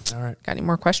 Okay. All right. Got any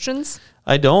more questions?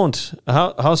 I don't.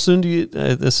 How soon do you?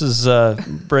 This is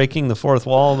breaking the fourth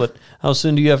wall, but how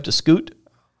soon do you have to scoot?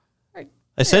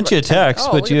 I sent you a text,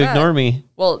 Oh, but look you at that. ignore me.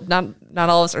 Well, not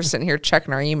all of us are sitting here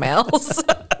checking our emails.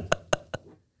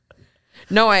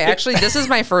 No, this is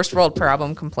my first world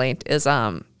problem complaint is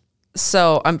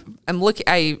so I'm looking.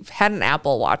 I've had an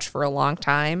Apple Watch for a long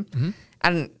time,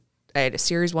 and I had a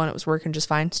Series 1. It was working just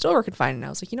fine, still working fine. And I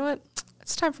was like, you know what?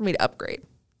 It's time for me to upgrade.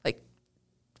 Like,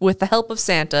 with the help of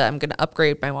Santa, I'm going to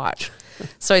upgrade my watch.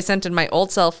 So I sent in my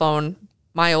old cell phone,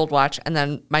 my old watch, and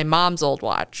then my mom's old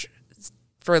watch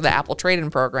for the Apple trade-in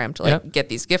program to Yep. get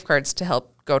these gift cards to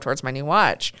help go towards my new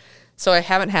watch. So I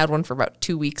haven't had one for about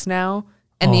 2 weeks now.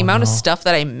 And the amount of stuff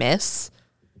that I miss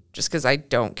just because I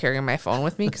don't carry my phone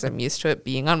with me because I'm used to it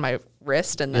being on my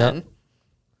wrist. And then,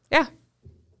 now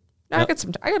I got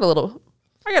a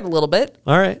little bit,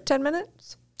 All right. 10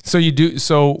 minutes. So you do.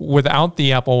 So without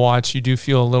the Apple Watch, you do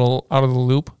feel a little out of the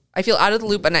loop. I feel out of the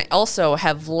loop, and I also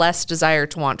have less desire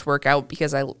to want to work out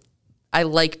because I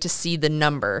like to see the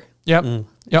number. Yep. Yeah.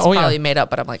 It's Oh probably yeah. made up,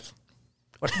 but I'm like,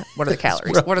 what are the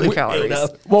calories? What are the calories?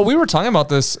 Well, we were talking about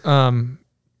this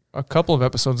a couple of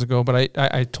episodes ago, but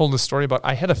I told this story about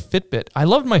I had a Fitbit. I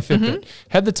loved my Fitbit.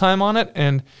 Had the time on it,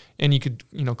 and you could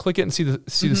click it and see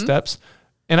the steps.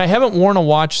 And I haven't worn a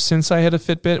watch since I had a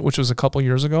Fitbit, which was a couple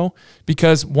years ago,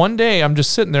 because one day I'm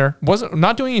just sitting there,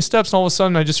 not doing any steps, and all of a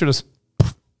sudden I just hear this,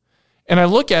 and I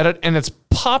look at it and it's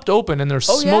popped open and there's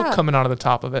smoke coming out of the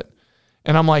top of it,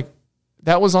 and I'm like,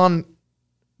 that was on,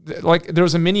 like there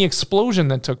was a mini explosion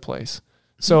that took place.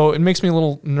 So it makes me a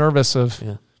little nervous of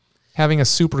having a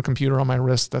supercomputer on my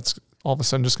wrist that's all of a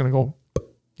sudden just going to go.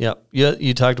 Yep.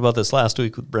 You talked about this last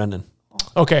week with Brendan.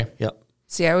 Okay. Yep.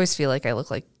 See, I always feel like I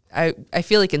look like I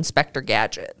feel like Inspector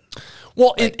Gadget.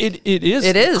 Well, it is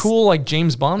It is. cool, like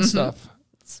James Bond stuff.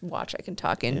 It's a watch I can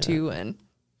talk into and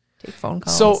take phone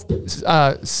calls. So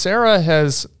Sarah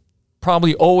has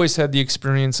probably always had the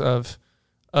experience of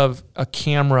a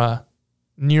camera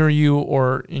near you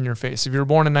or in your face. If you were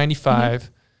born in 95,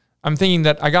 I'm thinking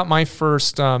that I got my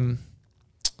first cell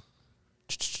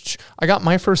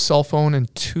phone in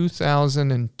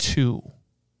 2002.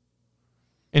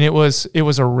 And it was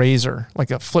a Razor, like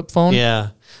a flip phone. Yeah.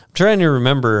 I'm trying to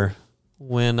remember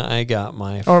when I got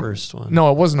my Or- first one.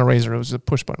 No, it wasn't a Razor. It was a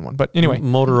push button one. But anyway,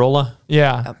 Motorola.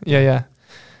 yeah.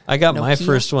 I got my Nokia?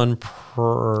 first one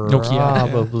Nokia, yeah.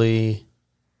 probably,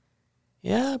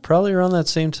 probably around that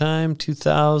same time,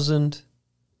 2000,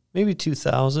 maybe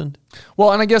 2000.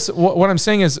 Well, and I guess what I'm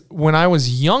saying is when I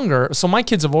was younger, so my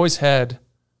kids have always had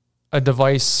a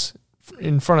device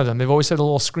in front of them. They've always had a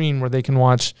little screen where they can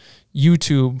watch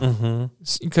YouTube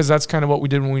because that's kind of what we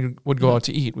did when we would go out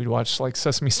to eat. We'd watch like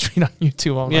Sesame Street on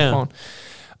YouTube on Yeah. our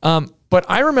phone. But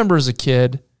I remember as a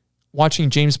kid watching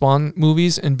James Bond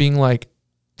movies and being like,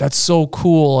 that's so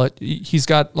cool. He's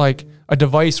got like a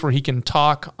device where he can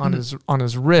talk on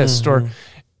his wrist or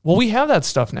well, we have that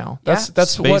stuff now. That's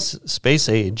Space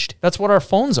aged. that's what our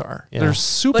phones are. Yeah. They're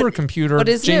supercomputer But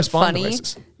isn't James it Bond funny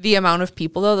devices. the amount of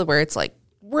people though where it's like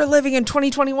we're living in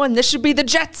 2021. This should be the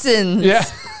Jetsons. Yeah.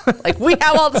 Like we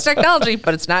have all this technology,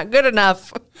 but it's not good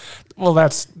enough. Well,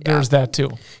 there's that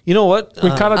too. You know what?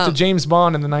 We've caught up to James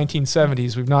Bond in the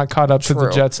 1970s. We've not caught up to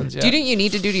the True. Jetsons yet. Do you know what you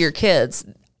need to do to your kids?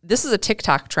 This is a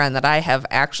TikTok trend that I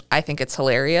think it's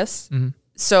hilarious.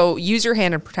 So use your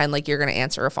hand and pretend like you're going to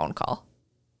answer a phone call.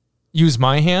 Use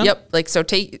my hand? Yep. Like so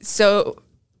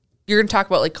you're going to talk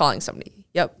about like calling somebody.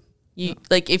 Yep. You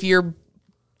like if you're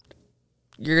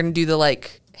going to do the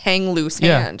like hang loose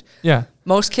hand. Yeah.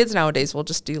 Most kids nowadays will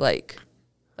just do like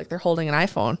they're holding an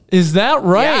iPhone. Is that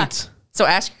right? Yeah. So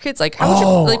ask your kids like how would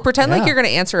you like pretend yeah. like you're going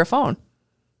to answer a phone.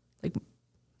 Like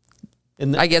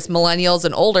And I guess millennials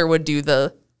and older would do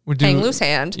the hang loose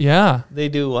hand. Yeah. they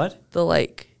do what? The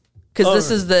like because this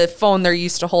is the phone they're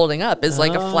used to holding up is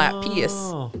like a flat piece.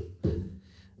 Oh,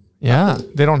 Yeah.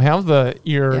 They don't have the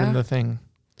ear Yeah. and the thing.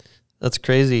 that's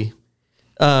crazy.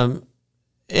 And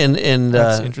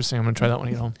That's interesting. I'm going to try that when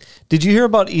I get home. did you hear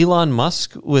about Elon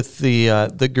Musk with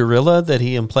the gorilla that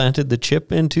he implanted the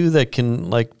chip into that can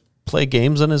like play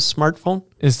games on his smartphone?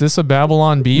 Is this a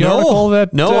Babylon Bee article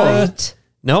that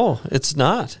No, it's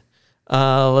not.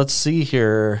 Let's see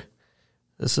here.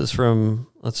 This is from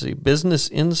Business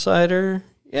Insider.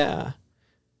 Yeah.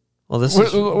 Well, this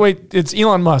is Wait, it's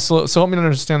Elon Musk. So help me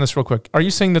understand this real quick. Are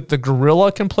you saying that the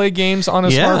gorilla can play games on a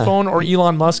Yeah. smartphone, or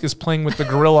Elon Musk is playing with the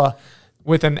gorilla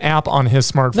with an app on his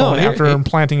smartphone No, after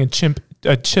implanting a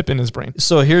chip in his brain?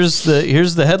 So here's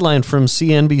the headline from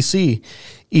CNBC.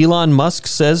 Elon Musk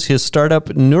says his startup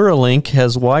Neuralink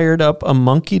has wired up a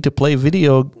monkey to play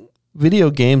video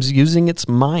games using its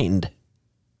mind.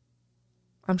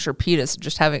 I'm sure Pete is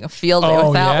just having a field day Oh,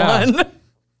 with that yeah. one.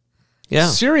 Yeah.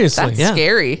 Seriously. That's Yeah.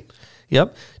 scary.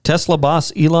 Yep. Tesla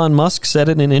boss Elon Musk said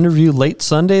in an interview late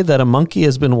Sunday that a monkey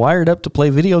has been wired up to play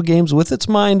video games with its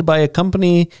mind by a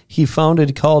company he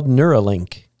founded called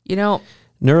Neuralink. You know,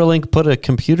 Neuralink put a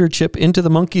computer chip into the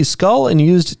monkey's skull and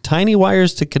used tiny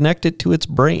wires to connect it to its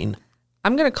brain.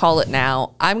 I'm going to call it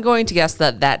now. I'm going to guess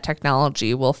that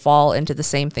technology will fall into the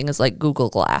same thing as like Google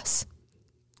Glass.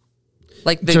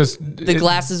 Like the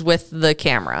glasses with the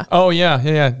camera. Oh, yeah.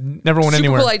 Never went Super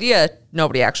anywhere. cool idea.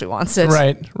 Nobody actually wants it.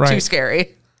 Right. Too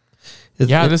scary.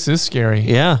 Yeah, this is scary.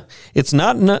 Yeah. It's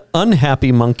not an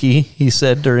unhappy monkey, he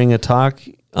said during a talk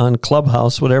on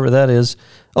Clubhouse, whatever that is.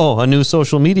 Oh, a new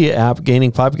social media app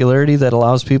gaining popularity that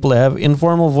allows people to have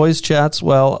informal voice chats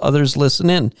while others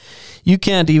listen in. You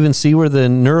can't even see where the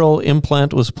neural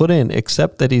implant was put in,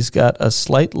 except that he's got a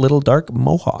slight little dark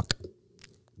mohawk.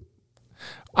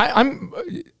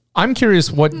 I'm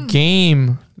curious what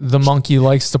game the monkey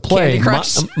likes to play. Candy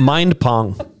Crush. Mind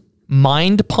Pong.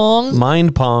 Mind Pong?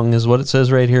 Mind Pong is what it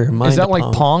says right here. Mind Is that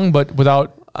like Pong, but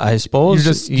without... I suppose.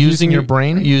 You're just using your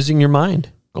brain? Using your mind.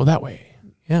 Go that way.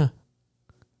 Yeah.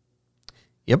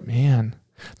 Yep. Man.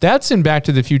 That's in Back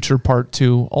to the Future Part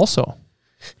 2 also.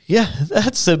 Yeah,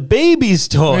 that's a baby's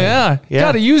toy. Yeah.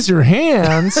 Got to use your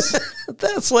hands.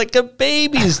 That's like a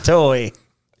baby's toy.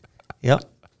 Yep.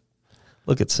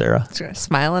 Look at Sarah. Just gonna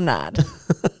smile and nod.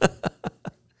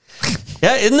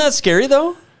 Yeah, isn't that scary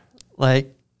though?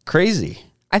 Like crazy.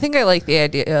 I think I like the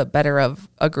idea better of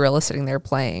a gorilla sitting there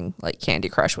playing like Candy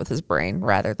Crush with his brain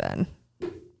rather than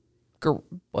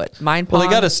Mind Pong. Well, they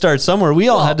got to start somewhere. We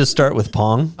all had to start with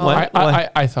Pong.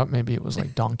 I thought maybe it was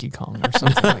like Donkey Kong or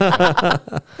something like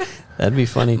that. That'd be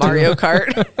funny too. Mario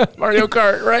Kart. Mario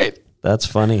Kart, right? That's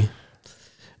funny.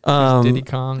 Diddy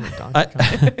Kong and Donkey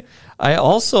Kong. I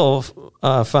also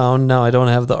found, now I don't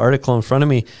have the article in front of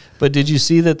me, but did you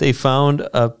see that they found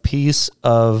a piece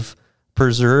of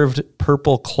preserved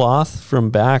purple cloth from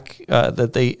back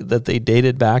that they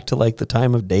dated back to like the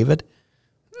time of David?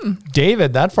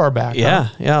 David, that far back. Yeah,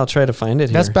 huh? yeah. I'll try to find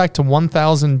it here. That's back to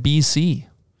 1000 BC.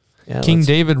 Yeah, King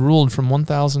David ruled from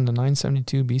 1000 to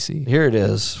 972 BC. Here it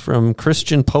is from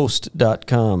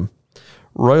ChristianPost.com.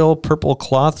 Royal purple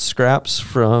cloth scraps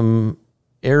from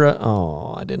era.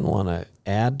 Oh, I didn't want to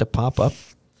add to pop up.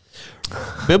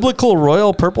 Biblical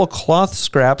royal purple cloth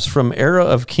scraps from era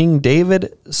of King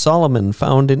David Solomon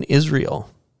found in Israel.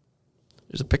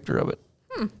 There's a picture of it.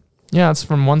 Yeah, it's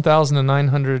from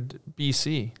 1900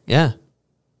 BC. Yeah,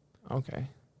 Okay.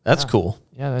 that's cool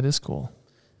Yeah, that is cool.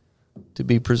 to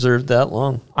be preserved that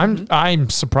long. I'm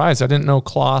surprised. I didn't know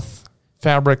cloth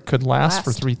fabric could last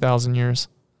for 3,000 years.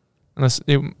 Unless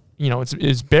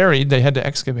it's buried. They had to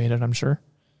excavate it, I'm sure.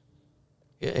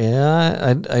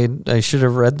 Yeah, I should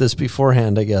have read this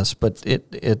beforehand, I guess, but they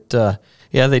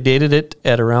dated it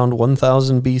at around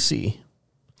 1000 BC.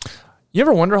 You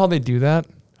ever wonder how they do that?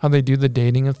 How they do the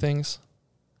dating of things?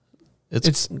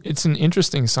 It's It's an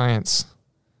interesting science.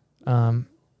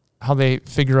 How they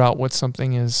figure out what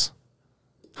something is,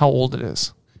 how old it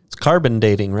is. it's carbon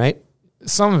dating, right?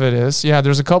 Some of it is, yeah.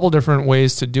 There's a couple different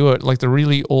ways to do it, like the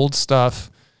really old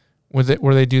stuff with it,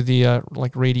 where they do the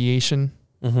like radiation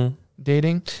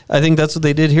dating. I think that's what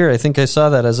they did here. I think I saw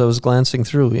that as I was glancing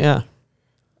through. Yeah.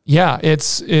 Yeah,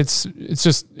 it's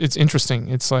interesting.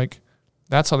 It's like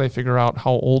that's how they figure out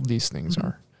how old these things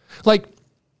are. Like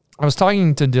I was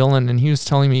talking to Dylan, and he was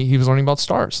telling me he was learning about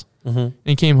stars. And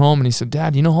he came home and he said,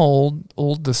 "Dad, you know how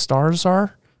old the stars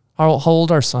are? How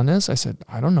old our sun is?" I said,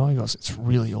 "I don't know." He goes, "It's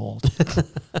really old."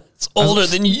 It's older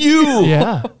than you.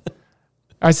 Yeah.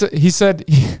 He said,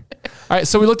 all right,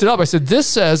 so we looked it up. I said, this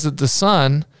says that the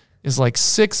sun is like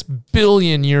 6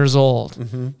 billion years old.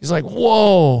 He's like,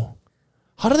 whoa,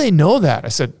 how do they know that? I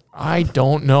said, I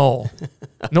don't know.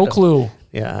 No clue.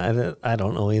 Yeah, I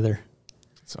don't know either.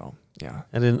 So, yeah.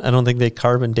 I don't think they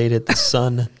carbon dated the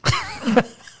sun.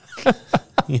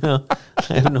 I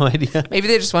have no idea. Maybe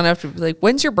they just went up to be like,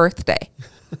 when's your birthday?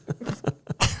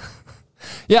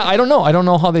 Yeah, I don't know. I don't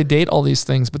know how they date all these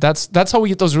things, but that's how we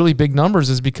get those really big numbers,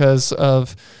 is because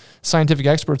of scientific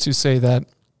experts who say that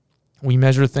we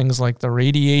measure things like the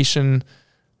radiation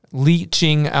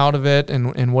leaching out of it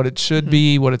and what it should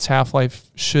be, what its half-life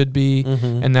should be,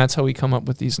 and that's how we come up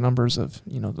with these numbers of,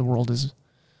 the world is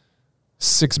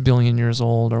 6 billion years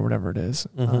old or whatever it is.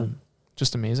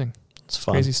 Just amazing. It's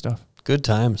fun. Crazy stuff. Good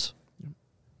times.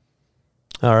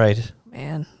 All right.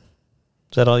 Man.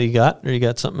 Is that all you got, or you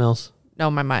got something else? No,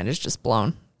 my mind is just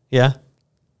blown. Yeah?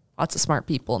 Lots of smart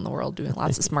people in the world doing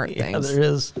lots of smart Yeah, things. there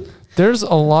is. There's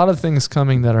a lot of things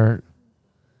coming that are,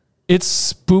 it's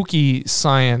spooky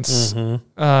science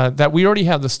that we already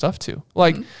have the stuff to.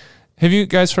 Like, have you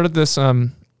guys heard of this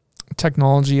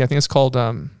technology? I think it's called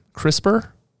CRISPR.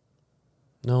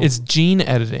 No. It's gene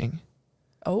editing.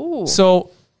 Oh. So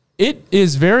it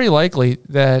is very likely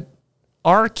that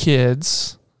our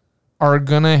kids are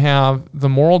going to have the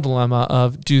moral dilemma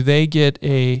of, do they get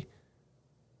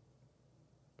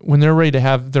when they're ready to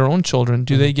have their own children,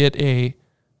 do they get a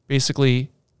basically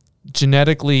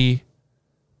genetically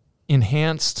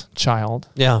enhanced child?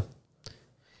 Yeah.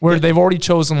 Where they've already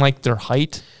chosen like their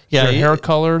height, their hair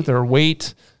color, their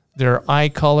weight, their eye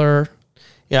color.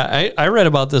 Yeah, I read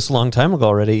about this a long time ago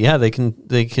already. Yeah, they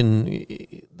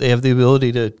have the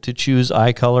ability to choose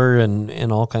eye color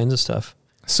and all kinds of stuff.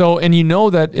 So, and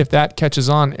that if that catches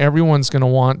on, everyone's going to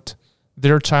want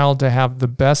their child to have the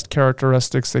best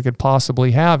characteristics they could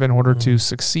possibly have in order to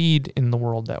succeed in the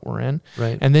world that we're in.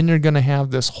 Right. And then you're going to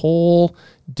have this whole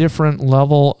different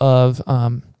level of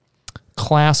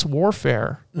class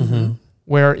warfare,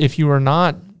 where if you are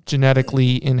not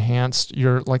genetically enhanced,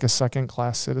 you're like a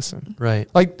second-class citizen. Right.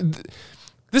 Like,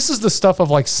 this is the stuff of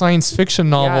like science fiction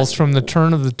novels from the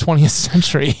turn of the 20th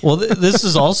century. Well, this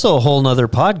is also a whole nother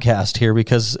podcast here,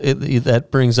 because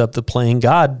that brings up the playing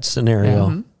God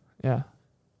scenario. Yeah.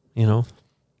 Do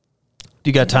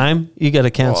you got time? You got to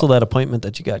cancel that appointment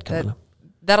that you got coming up.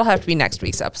 That'll have to be next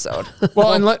week's episode.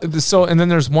 Well, and then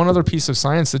there's one other piece of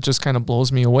science that just kind of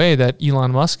blows me away that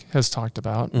Elon Musk has talked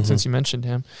about, since you mentioned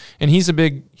him. And he's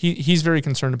very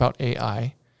concerned about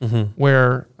AI,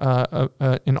 where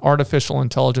an artificial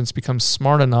intelligence becomes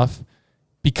smart enough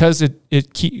because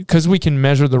because we can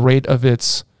measure the rate of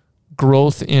its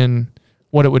growth in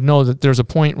what it would know, that there's a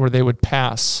point where they would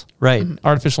pass. Right.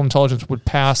 Artificial intelligence would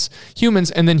pass humans,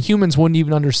 and then humans wouldn't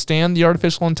even understand the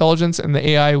artificial intelligence, and the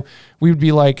AI, we would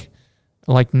be like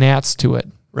gnats to it.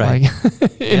 Right.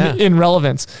 Like, in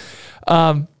relevance.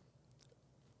 In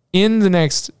the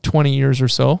next 20 years or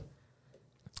so,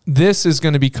 this is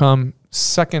going to become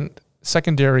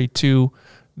secondary to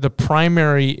the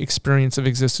primary experience of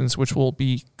existence, which will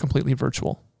be completely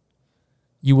virtual.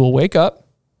 You will wake up,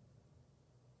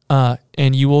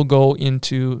 and you will go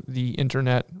into the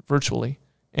internet virtually,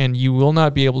 and you will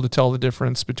not be able to tell the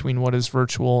difference between what is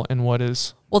virtual and what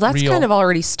is that's real. kind of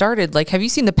already started. Like, have you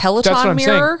seen the Peloton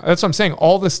mirror? That's what I'm saying.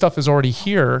 All this stuff is already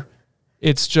here.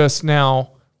 It's just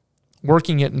now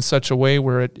working it in such a way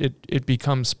where it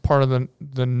becomes part of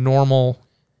the normal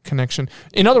connection.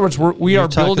 In other words, we You're are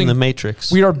talking building the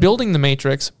Matrix. We are building the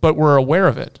Matrix, but we're aware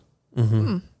of it.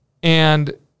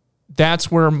 And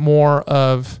that's where more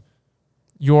of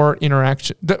your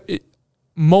interaction,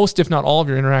 most if not all of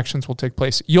your interactions will take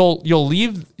place. You'll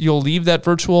leave that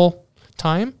virtual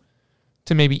time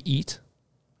to maybe eat.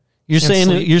 You're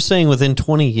sleep. saying within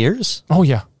 20 years? Oh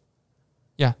yeah.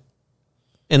 Yeah.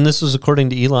 And this is according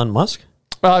to Elon Musk?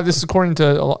 This is according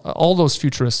to all those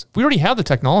futurists. We already have the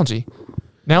technology.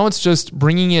 Now it's just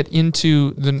bringing it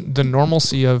into the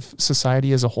normalcy of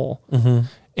society as a whole.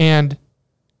 And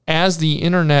as the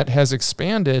internet has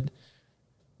expanded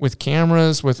with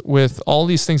cameras, with all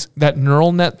these things, that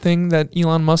neural net thing that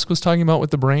Elon Musk was talking about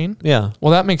with the brain, Yeah.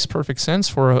 well, that makes perfect sense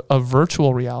for a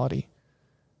virtual reality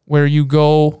where you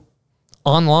go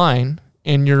online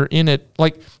and you're in it,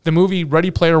 like the movie Ready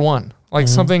Player One, like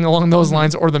something along those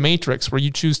lines, or The Matrix, where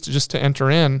you choose to enter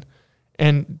in,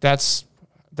 and that's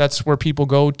where people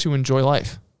go to enjoy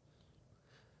life.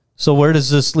 So where does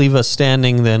this leave us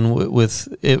standing then with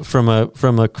it from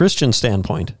a Christian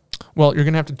standpoint? Well, you're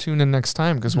going to have to tune in next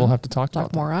time because we'll have to talk about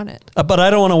Talk more on it. But I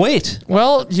don't want to wait. that.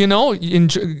 Well,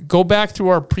 go back through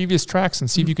our previous tracks and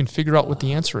see if you can figure out what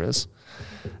the answer is.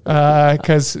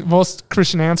 Because most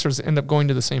Christian answers end up going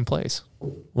to the same place.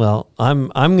 Well, I'm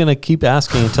going to keep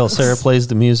asking until Sarah plays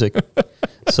the music.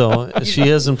 So she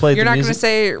hasn't played You're the not music. going to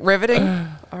say riveting?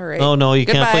 All right. Oh, no, you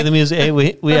can't play Goodbye. the music. Hey,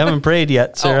 we haven't prayed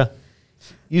yet, Sarah.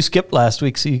 You skipped last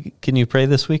week, so can you pray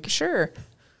this week? Sure.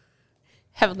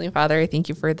 Heavenly Father, I thank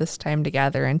you for this time to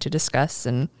gather and to discuss.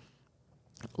 And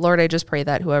Lord, I just pray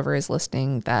that whoever is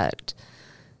listening, that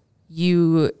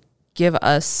you give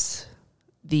us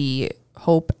the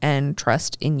hope and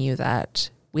trust in you, that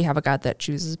we have a God that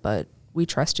chooses, but we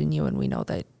trust in you and we know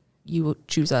that you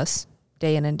choose us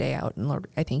day in and day out. And Lord,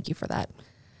 I thank you for that.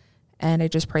 And I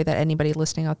just pray that anybody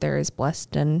listening out there is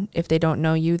blessed. And if they don't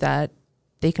know you, that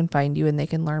they can find you and they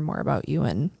can learn more about you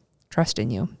and trust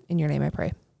in you. In your name I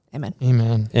pray. Amen.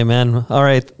 Amen. Amen. All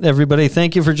right, everybody,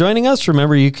 thank you for joining us.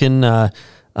 Remember, you can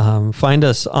find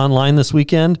us online this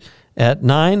weekend at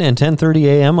 9 and 10:30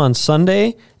 a.m. on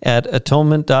Sunday at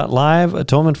atonement.live,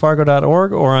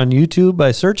 atonementfargo.org, or on YouTube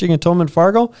by searching Atonement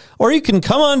Fargo. Or you can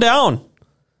come on down,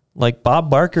 like Bob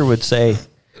Barker would say.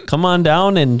 Come on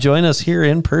down and join us here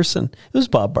in person. It was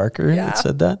Bob Barker that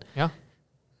said that. Yeah.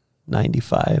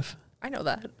 95. I know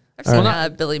that. I've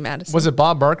seen Billy Madison. Was it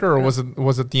Bob Barker or was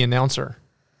it the announcer?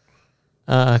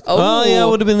 Oh, yeah, it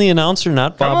would have been the announcer,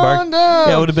 not Bob on Barker. down.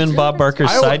 Yeah, it would have been Bob Barker's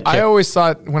sidekick. I always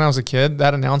thought when I was a kid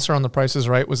that announcer on The Price is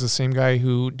Right was the same guy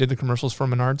who did the commercials for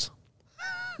Menards.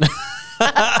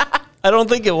 I don't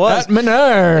think it was. At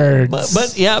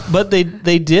Menards. But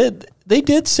they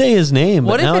did say his name.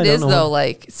 What but now if I it don't is know though,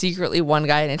 like secretly one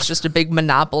guy and it's just a big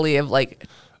monopoly of like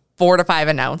 4 to 5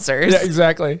 announcers? Yeah,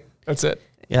 exactly. That's it.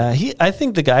 Yeah, I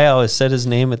think the guy always said his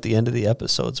name at the end of the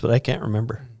episodes, but I can't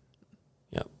remember.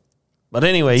 Yeah. But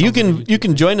anyway, you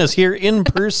can join us here in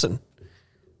person.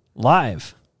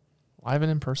 Live Live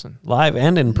and in person.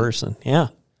 and in person. Yeah.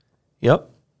 Yep.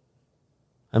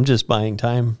 I'm just buying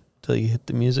time till you hit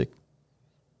the music.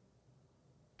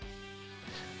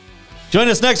 Join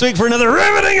us next week for another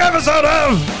riveting episode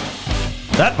of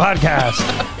That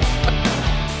Podcast.